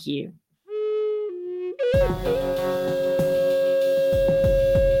 Thank you.